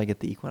do. that means I get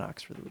the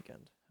Equinox for the weekend.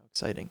 How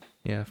exciting!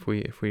 Yeah, if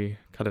we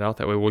cut it out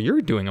that way. Well,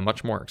 you're doing a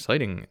much more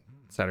exciting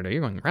Saturday. You're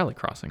going rally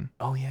crossing.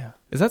 Oh yeah,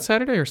 Is that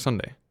Saturday or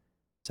Sunday?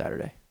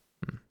 Saturday.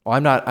 Well,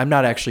 I'm not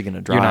actually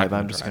going to You're not drive.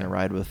 gonna I'm just drive. going to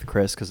ride with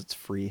Chris because it's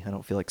free. I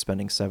don't feel like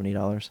spending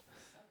 $70.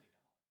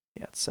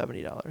 Yeah, it's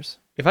 $70.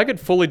 If I could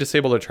fully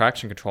disable the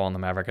traction control on the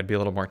Maverick, I'd be a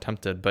little more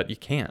tempted, but you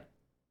can't.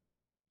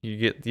 You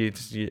get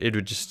it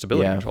would just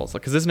stability Yeah. controls,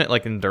 because isn't it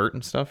like in dirt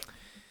and stuff?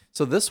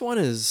 So this one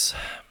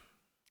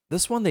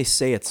they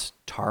say it's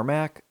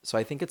tarmac. So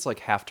I think it's like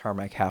half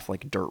tarmac, half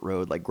like dirt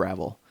road, like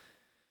gravel.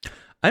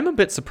 I'm a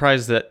bit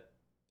surprised that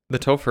the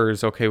Topher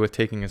is okay with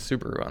taking a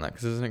Subaru on that,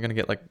 because isn't it going to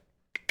get like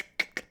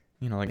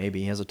Maybe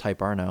he has a Type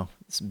R now.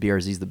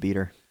 BRZ's the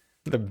beater.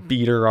 the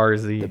beater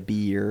RZ? The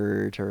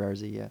beater to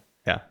RZ, yeah.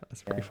 Yeah,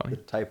 that's pretty The funny.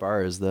 Type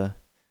R is the.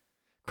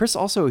 Chris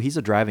also, he's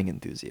a driving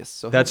enthusiast,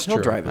 so That's he'll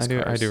true. drive his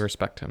I cars. do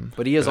respect him.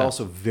 But he is for that.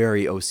 also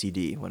very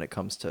OCD when it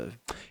comes to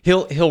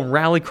He'll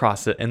rally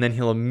cross it, and then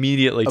he'll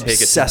immediately take it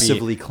to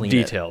obsessively be clean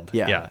detailed.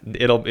 it. Yeah,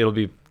 it'll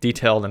be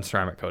detailed and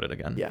ceramic coated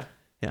again. Yeah.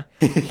 Yeah.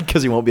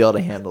 Because he won't be able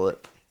to handle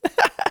it.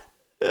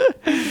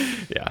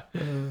 Yeah.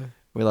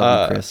 We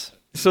love you, Chris.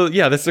 So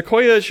yeah, the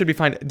Sequoia should be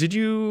fine. Did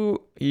you're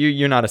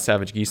not a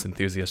Savage Geese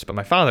enthusiast, but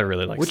my father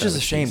really likes Which is a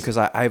Savage shame Geese.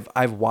 because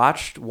I've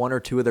watched one or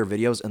two of their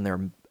videos and they're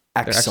They're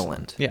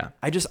excellent. Yeah.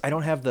 I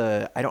don't have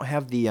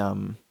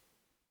the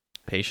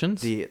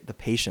Patience? the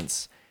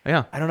patience.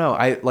 Yeah. I don't know.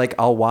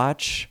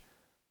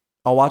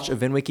 I'll watch a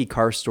VinWiki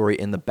car story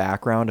in the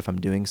background if I'm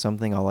doing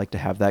something. I'll like to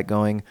have that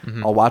going.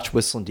 Mhm. I'll watch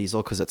Whistling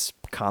Diesel because it's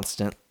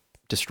constant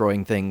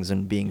destroying things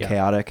and being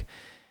chaotic.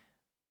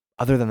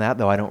 Other than that,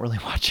 though, I don't really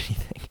watch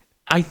anything.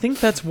 I think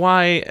that's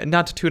why,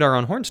 not to toot our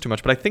own horns too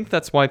much, but I think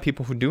that's why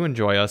people who do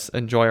enjoy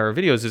our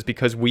videos is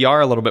because we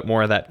are a little bit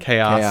more of that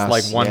chaos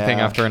like one thing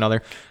yeah. after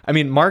another. I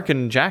mean, Mark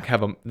and Jack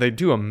they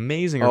do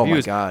amazing Oh my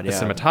reviews. God, The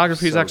yeah.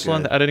 cinematography is So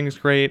excellent. good. The editing is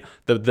great.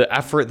 The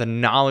effort, the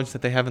knowledge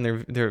that they have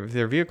in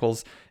their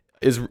vehicles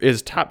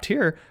is top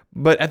tier.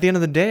 But at the end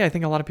of the day, I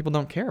think a lot of people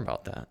don't care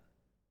about that.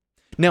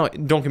 Now,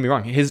 don't get me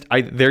wrong.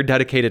 Their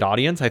dedicated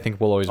audience, I think,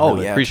 will always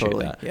really appreciate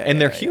totally. that. Yeah,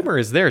 and their yeah. humor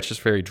is there. It's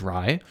just very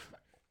dry.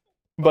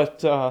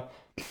 But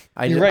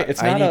you're right.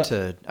 It's I not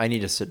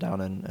need to sit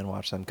down and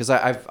watch them because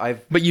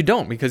I've But you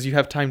don't, because you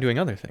have time doing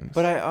other things.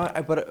 but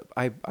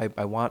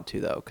I want to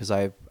though because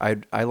I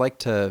like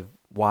to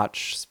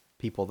watch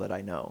people that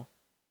I know.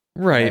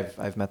 Right.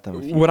 I've met them.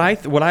 A few What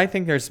times. I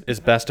think is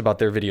best about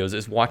their videos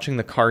is watching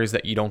the cars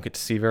that you don't get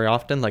to see very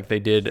often. Like they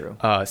did True.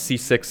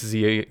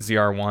 C6,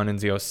 ZR1, and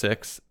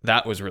Z06.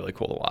 That was really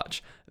cool to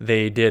watch.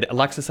 They did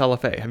Lexus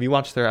LFA. Have you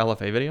watched their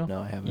LFA video?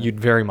 No, I haven't. You'd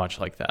very much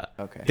like that.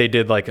 Okay. They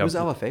did like Whose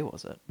LFA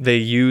was it? they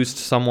used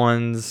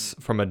someone's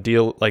from a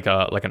deal like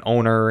an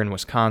owner in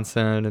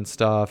Wisconsin and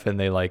stuff, and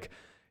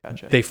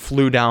Gotcha. they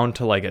flew down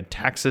to like a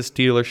Texas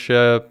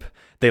dealership.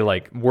 They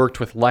like worked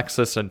with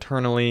Lexus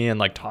internally and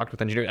like talked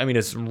with engineers. I mean,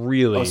 it's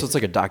really Oh, so it's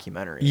like a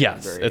documentary.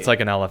 yes, Very- it's like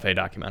an LFA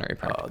documentary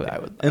practically.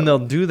 that would- and they'll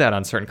do that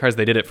on certain cars.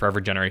 They did it for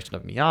every generation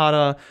of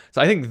Miata.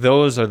 So I think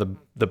those are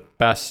the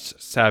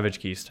best Savage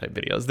Geese type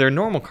videos. Their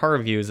normal car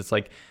reviews, it's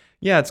like,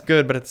 yeah, it's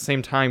good, but at the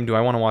same time, do I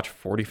want to watch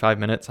 45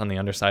 minutes on the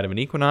underside of an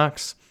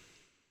Equinox?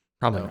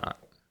 Probably No. not.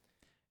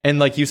 And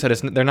like you said,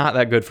 they're not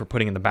that good for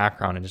putting in the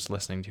background and just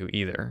listening to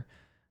either.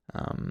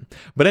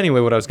 But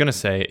anyway, what I was going to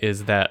say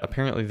is that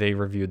apparently they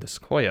reviewed the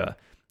Sequoia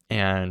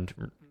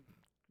and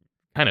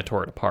kind of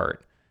tore it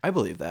apart. I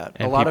believe that.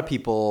 And A lot of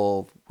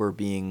people were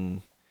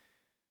being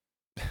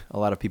a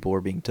lot of people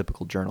were being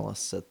typical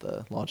journalists at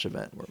the launch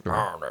event.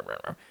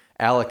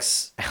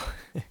 Alex.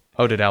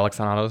 Oh, did Alex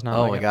Donatos not?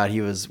 Oh like my it? God,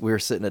 we were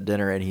sitting at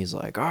dinner and he's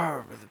like,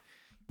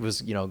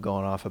 was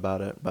going off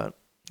about it, but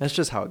that's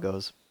just how it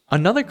goes.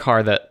 Another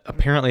car that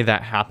apparently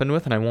that happened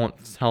with, and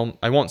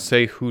I won't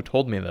say who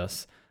told me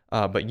this,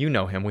 but you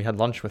know him. We had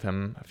lunch with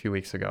him a few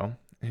weeks ago.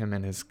 Him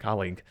and his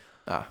colleague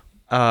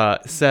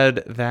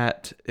said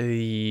that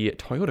the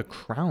Toyota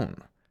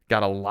Crown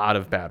got a lot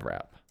of bad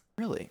rap.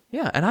 Really?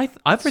 Yeah, and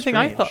everything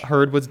I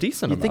heard was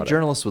decent. You'd think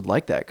journalists would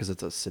like that because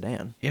it's a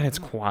sedan. Yeah, it's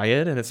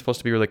quiet and it's supposed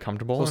to be really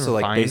comfortable and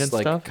Supposed to refined and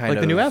stuff, kind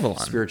like the new of Avalon.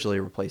 spiritually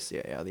replace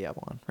the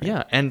Avalon. Right?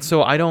 Yeah, and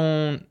so I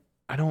don't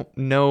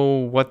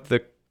know what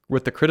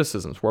the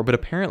criticisms were, but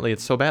apparently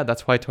it's so bad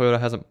that's why Toyota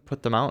hasn't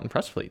put them out in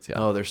press fleets yet.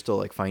 Oh, they're still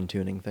like fine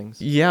tuning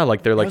things. Yeah,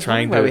 like they're like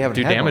trying to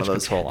do damage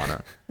those. control on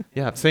it.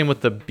 Yeah, same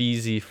with the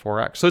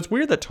BZ4X. So it's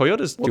weird that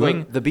Toyota's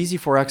doing the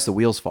BZ4X. The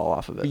wheels fall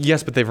off of it.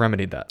 Yes, but they've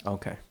remedied that.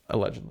 Okay,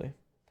 allegedly.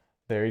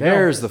 There's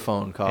There's the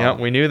phone call. Yeah,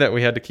 we knew that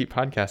we had to keep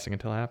podcasting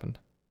until it happened.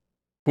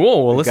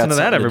 Cool. Well, listen to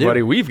that,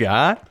 everybody. We've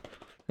got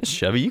a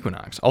Chevy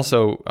Equinox.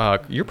 Also,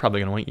 you're probably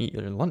going to want to eat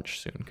your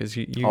lunch soon because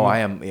you. Oh, I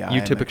am. Yeah,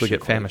 you typically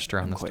get famished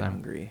around this time.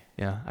 Hungry.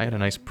 Yeah, I had a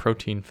nice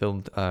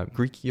protein-filled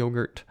Greek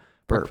yogurt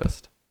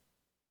breakfast.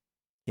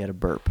 You had a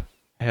burp.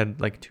 I had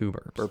like 2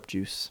 burps. Burp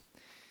juice.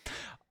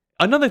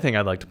 Another thing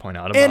I'd like to point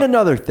out about. And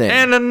another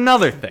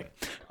thing.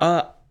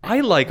 I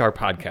like our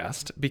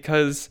podcast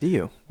because Do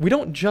you? we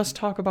don't just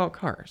talk about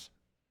cars.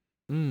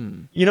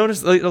 You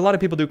notice like, a lot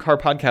of people do car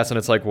podcasts and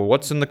it's like, well,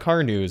 what's in the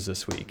car news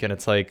this week? And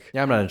it's like,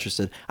 Yeah, I'm not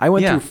interested. I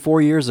went through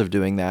 4 years of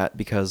doing that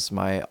because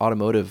my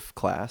automotive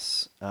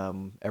class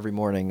every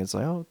morning is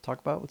like, oh, talk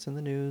about what's in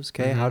the news.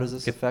 Okay, how does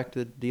this affect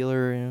the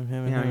dealer?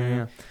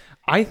 yeah.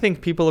 I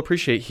think people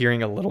appreciate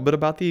hearing a little bit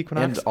about the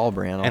Equinox And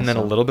Allbrand also. and then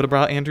a little bit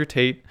about Andrew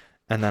Tate,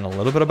 and then a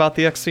little bit about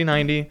the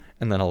XC90,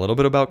 and then a little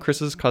bit about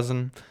Chris's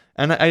cousin.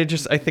 And I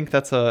think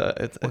that's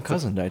What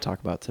cousin did I talk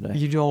about today?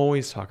 You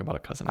always talk about a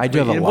cousin. I do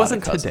have a lot of It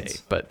wasn't cousins.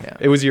 today, but Yeah.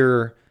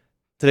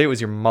 today it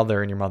was your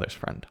mother and your mother's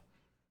friend,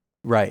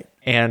 Right.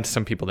 and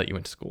some people that you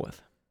went to school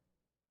with.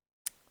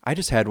 I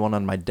just had one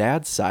on my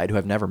dad's side who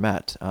I've never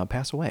met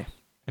pass away.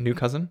 A new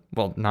cousin?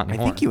 Well, not I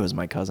anymore. think he was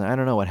my cousin. I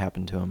don't know what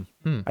happened to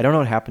him. I don't know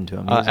what happened to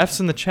him.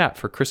 F's in the chat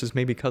for Chris's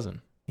maybe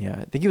cousin. Yeah,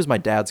 I think he was my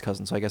dad's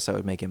cousin, so I guess that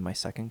would make him my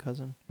second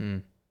cousin.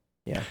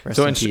 Yeah. Rest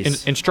So in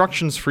peace.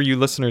 instructions for you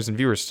listeners and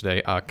viewers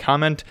today.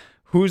 Comment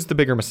who's the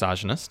bigger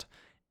misogynist,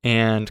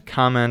 and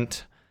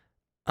comment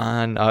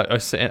on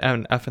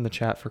an F in the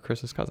chat for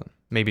Chris's cousin,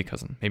 maybe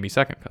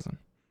second cousin.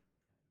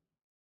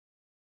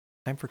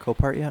 Time for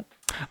Copart yet?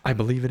 I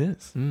believe it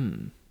is.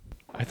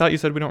 I thought you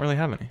said we don't really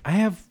have any. I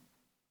have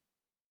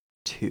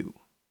 2.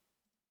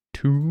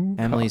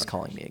 Emily's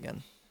calling me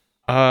again.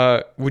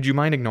 Would you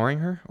mind ignoring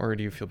her, or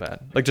do you feel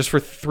bad? Like just for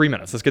 3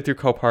 minutes. Let's get through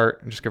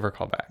Copart and just give her a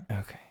call back.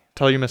 Okay.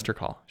 Tell you missed her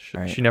call.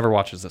 She never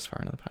watches this far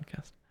into the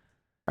podcast.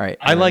 All right.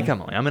 I like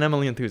Emily. I'm an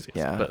Emily enthusiast.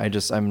 Yeah, but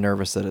I'm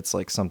nervous that it's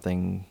like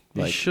something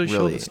like she'll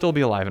really. still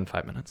be alive in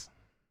 5 minutes.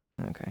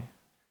 Okay.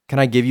 Can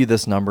I give you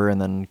this number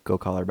and then go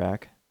call her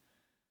back?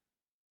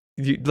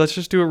 Let's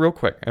just do it real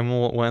quick, and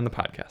we'll end the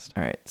podcast.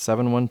 All right.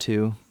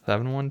 712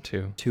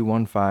 712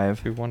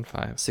 215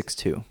 215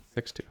 62.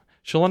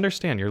 She'll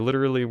understand. You're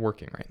literally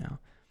working right now.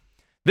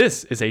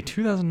 This is a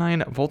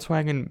 2009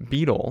 Volkswagen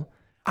Beetle.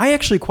 I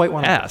actually quite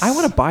want to. S. I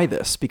want to buy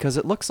this because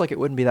it looks like it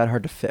wouldn't be that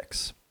hard to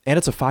fix, and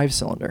it's a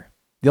 5-cylinder.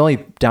 The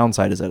only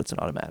downside is that it's an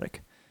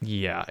automatic.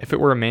 Yeah, if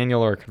it were a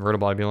manual or a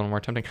convertible, I'd be a little more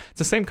tempting. It's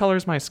the same color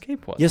as my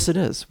Escape was. Yes, it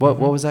is. What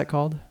was that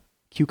called?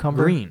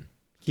 Cucumber? Green.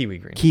 Kiwi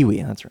green.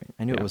 Kiwi, that's right.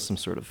 I knew it was some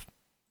sort of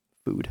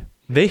food.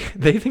 They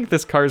think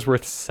this car is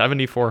worth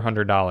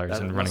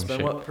 $7,400 in running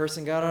shape. What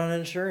person got on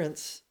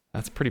insurance?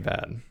 That's pretty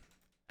bad.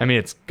 I mean,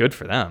 it's good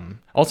for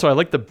them. Also, I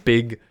like the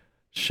big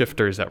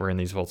shifters that were in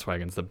these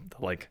Volkswagens, the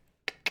like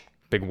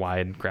big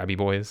wide grabby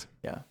boys.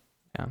 Yeah.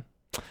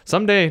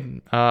 Someday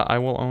I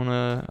will own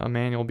a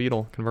manual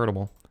Beetle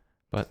convertible,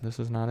 but this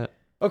is not it.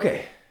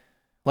 Okay.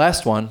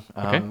 Last one.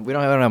 Okay. We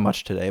don't have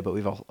much today, but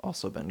we've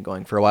also been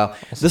going for a while.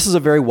 This is a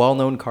very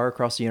well-known car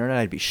across the internet.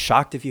 I'd be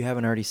shocked if you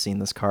haven't already seen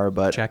this car,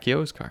 but Jackie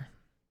O's car.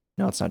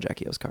 No, it's not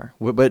Jackie O's car.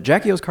 But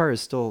Jackie O's car is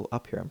still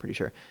up here, I'm pretty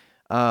sure.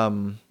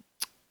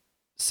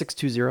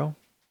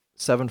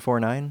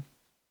 620-749-52.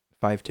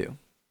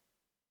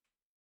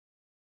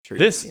 Sure,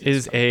 this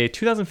is a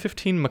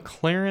 2015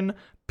 McLaren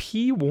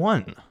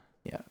P1.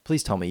 Yeah.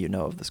 Please tell me you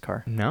know of this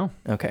car. No.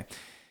 Okay.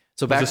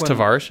 So Is back this when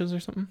Tavarish's or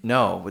something?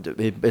 No,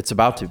 it's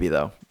about to be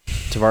though.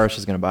 Tavares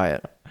is going to buy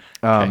it.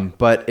 Okay.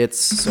 But it's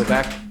so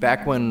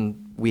back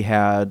when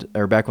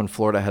back when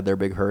Florida had their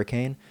big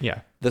hurricane.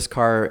 Yeah. This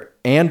car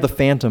and the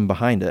Phantom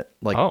behind it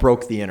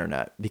broke the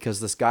internet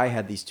because this guy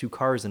had these 2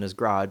 cars in his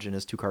garage, in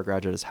his 2-car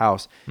garage at his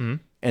house. Mm-hmm.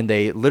 And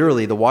they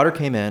literally, the water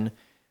came in,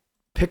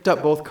 picked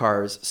up both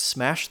cars,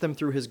 smashed them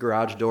through his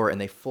garage door,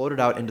 and they floated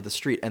out into the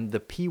street. And the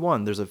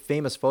P1, there's a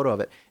famous photo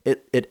of it.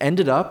 It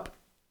ended up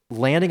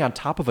landing on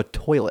top of a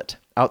toilet.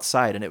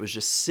 outside, and it was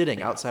just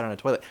sitting outside on a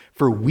toilet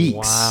for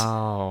weeks.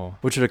 Wow.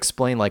 Which would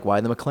explain like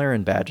why the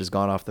McLaren badge has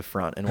gone off the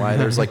front and why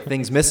there's like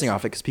things missing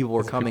off it because people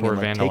were coming and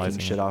like taking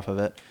shit off of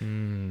it.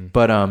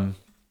 But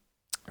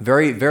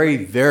very, very,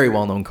 very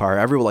well known car.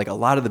 Everyone, like a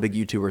lot of the big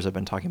YouTubers have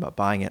been talking about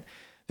buying it.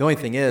 The only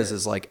thing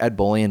is like Ed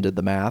Bullion did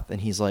the math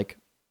and he's like,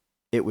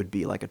 it would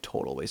be like a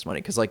total waste of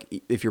money because like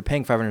if you're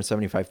paying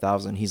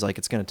 $575,000, he's like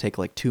it's going to take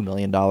like $2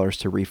 million to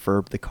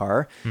refurb the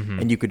car,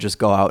 and you could just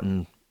go out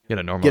and get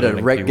a normal get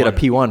a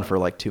P1 for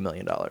like $2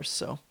 million.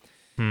 So,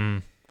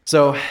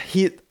 so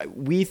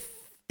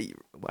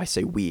I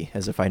say we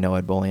as if I know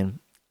Ed Bullion.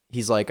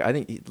 He's like, I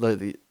think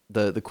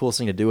the coolest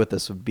thing to do with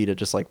this would be to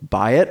just like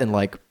buy it and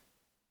like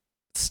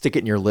stick it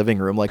in your living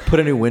room, like put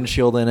a new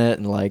windshield in it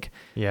and like,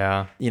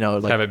 yeah, you know,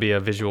 like have it be a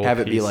visual, have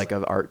it be like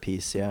an art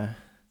piece. Yeah.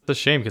 It's a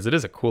shame because it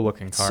is a cool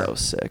looking car. So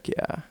sick.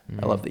 Yeah.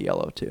 I love the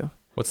yellow too.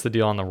 What's the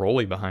deal on the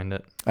Rolly behind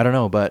it? I don't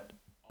know, but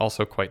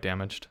also quite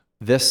damaged.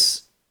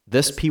 This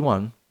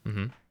P1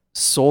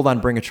 sold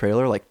on Bring a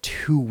Trailer like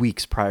 2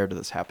 weeks prior to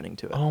this happening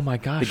to it. Oh my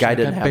gosh. The guy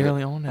didn't have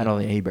barely it. own it. I don't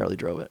think he barely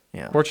drove it.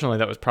 Yeah. Fortunately,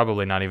 that was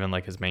probably not even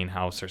like his main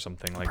house or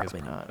something like probably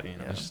his not. You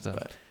know, Yeah, just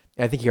but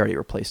I think he already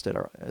replaced it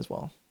as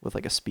well with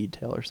like a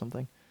Speedtail or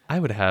something. I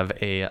would have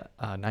a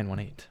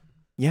 918.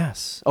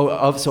 Yes. Oh,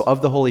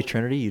 of the Holy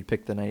Trinity, you'd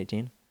pick the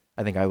 918.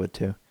 I think I would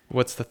too.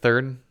 What's the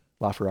third?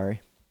 LaFerrari.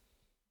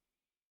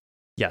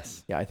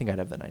 Yes. Yeah, I think I'd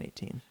have the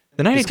 918.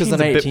 The 918 is a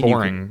bit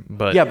boring,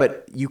 but yeah,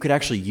 but you could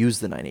actually use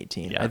the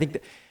 918. Yeah. I think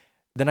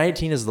the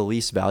 918 is the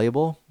least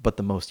valuable, but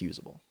the most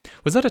usable.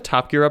 Was that a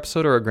Top Gear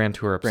episode or a Grand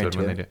Tour episode?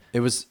 Grand Tour. It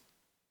was.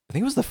 I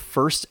think it was the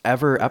first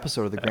ever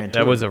episode of the Grand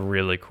Tour. That was a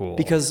really cool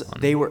because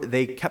one.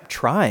 they kept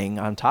trying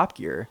on Top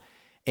Gear,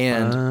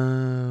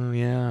 and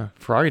yeah,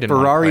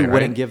 Ferrari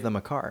wouldn't give them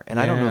a car, and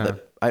I don't know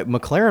that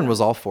McLaren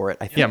was all for it.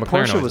 I think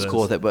Porsche was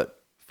cool with it,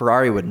 but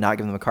Ferrari would not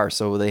give them a car,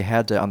 so they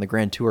had to on the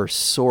Grand Tour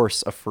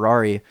source a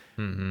Ferrari.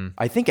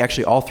 I think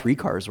actually all 3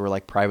 cars were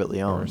like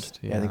privately owned.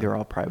 Yeah, I think they were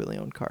all privately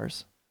owned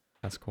cars.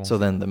 That's cool. So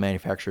then the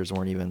manufacturers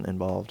weren't even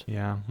involved.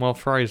 Yeah, well,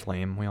 Ferrari's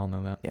lame. We all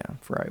know that. Yeah,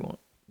 Ferrari won't.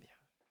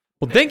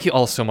 Well, thank you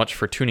all so much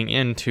for tuning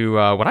in to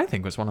what I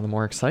think was one of the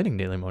more exciting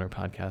Daily Motor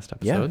Podcast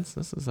episodes.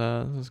 Yeah. This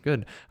is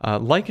good.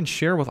 Like and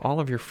share with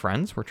all of your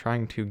friends. We're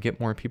trying to get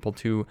more people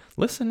to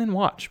listen and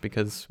watch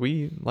because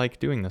we like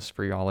doing this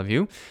for all of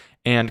you.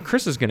 And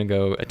Chris is going to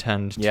go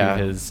attend to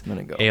his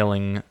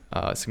ailing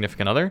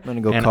significant other.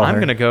 I'm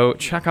going to go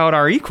check out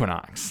our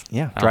Equinox.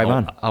 Yeah, drive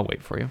on. I'll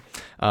wait for you.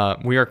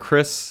 We are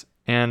Chris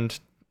and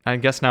I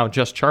guess now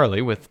just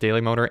Charlie with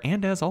Daily Motor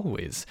and as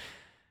always,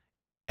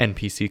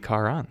 NPC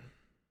Car On.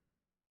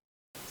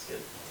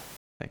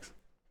 Thanks.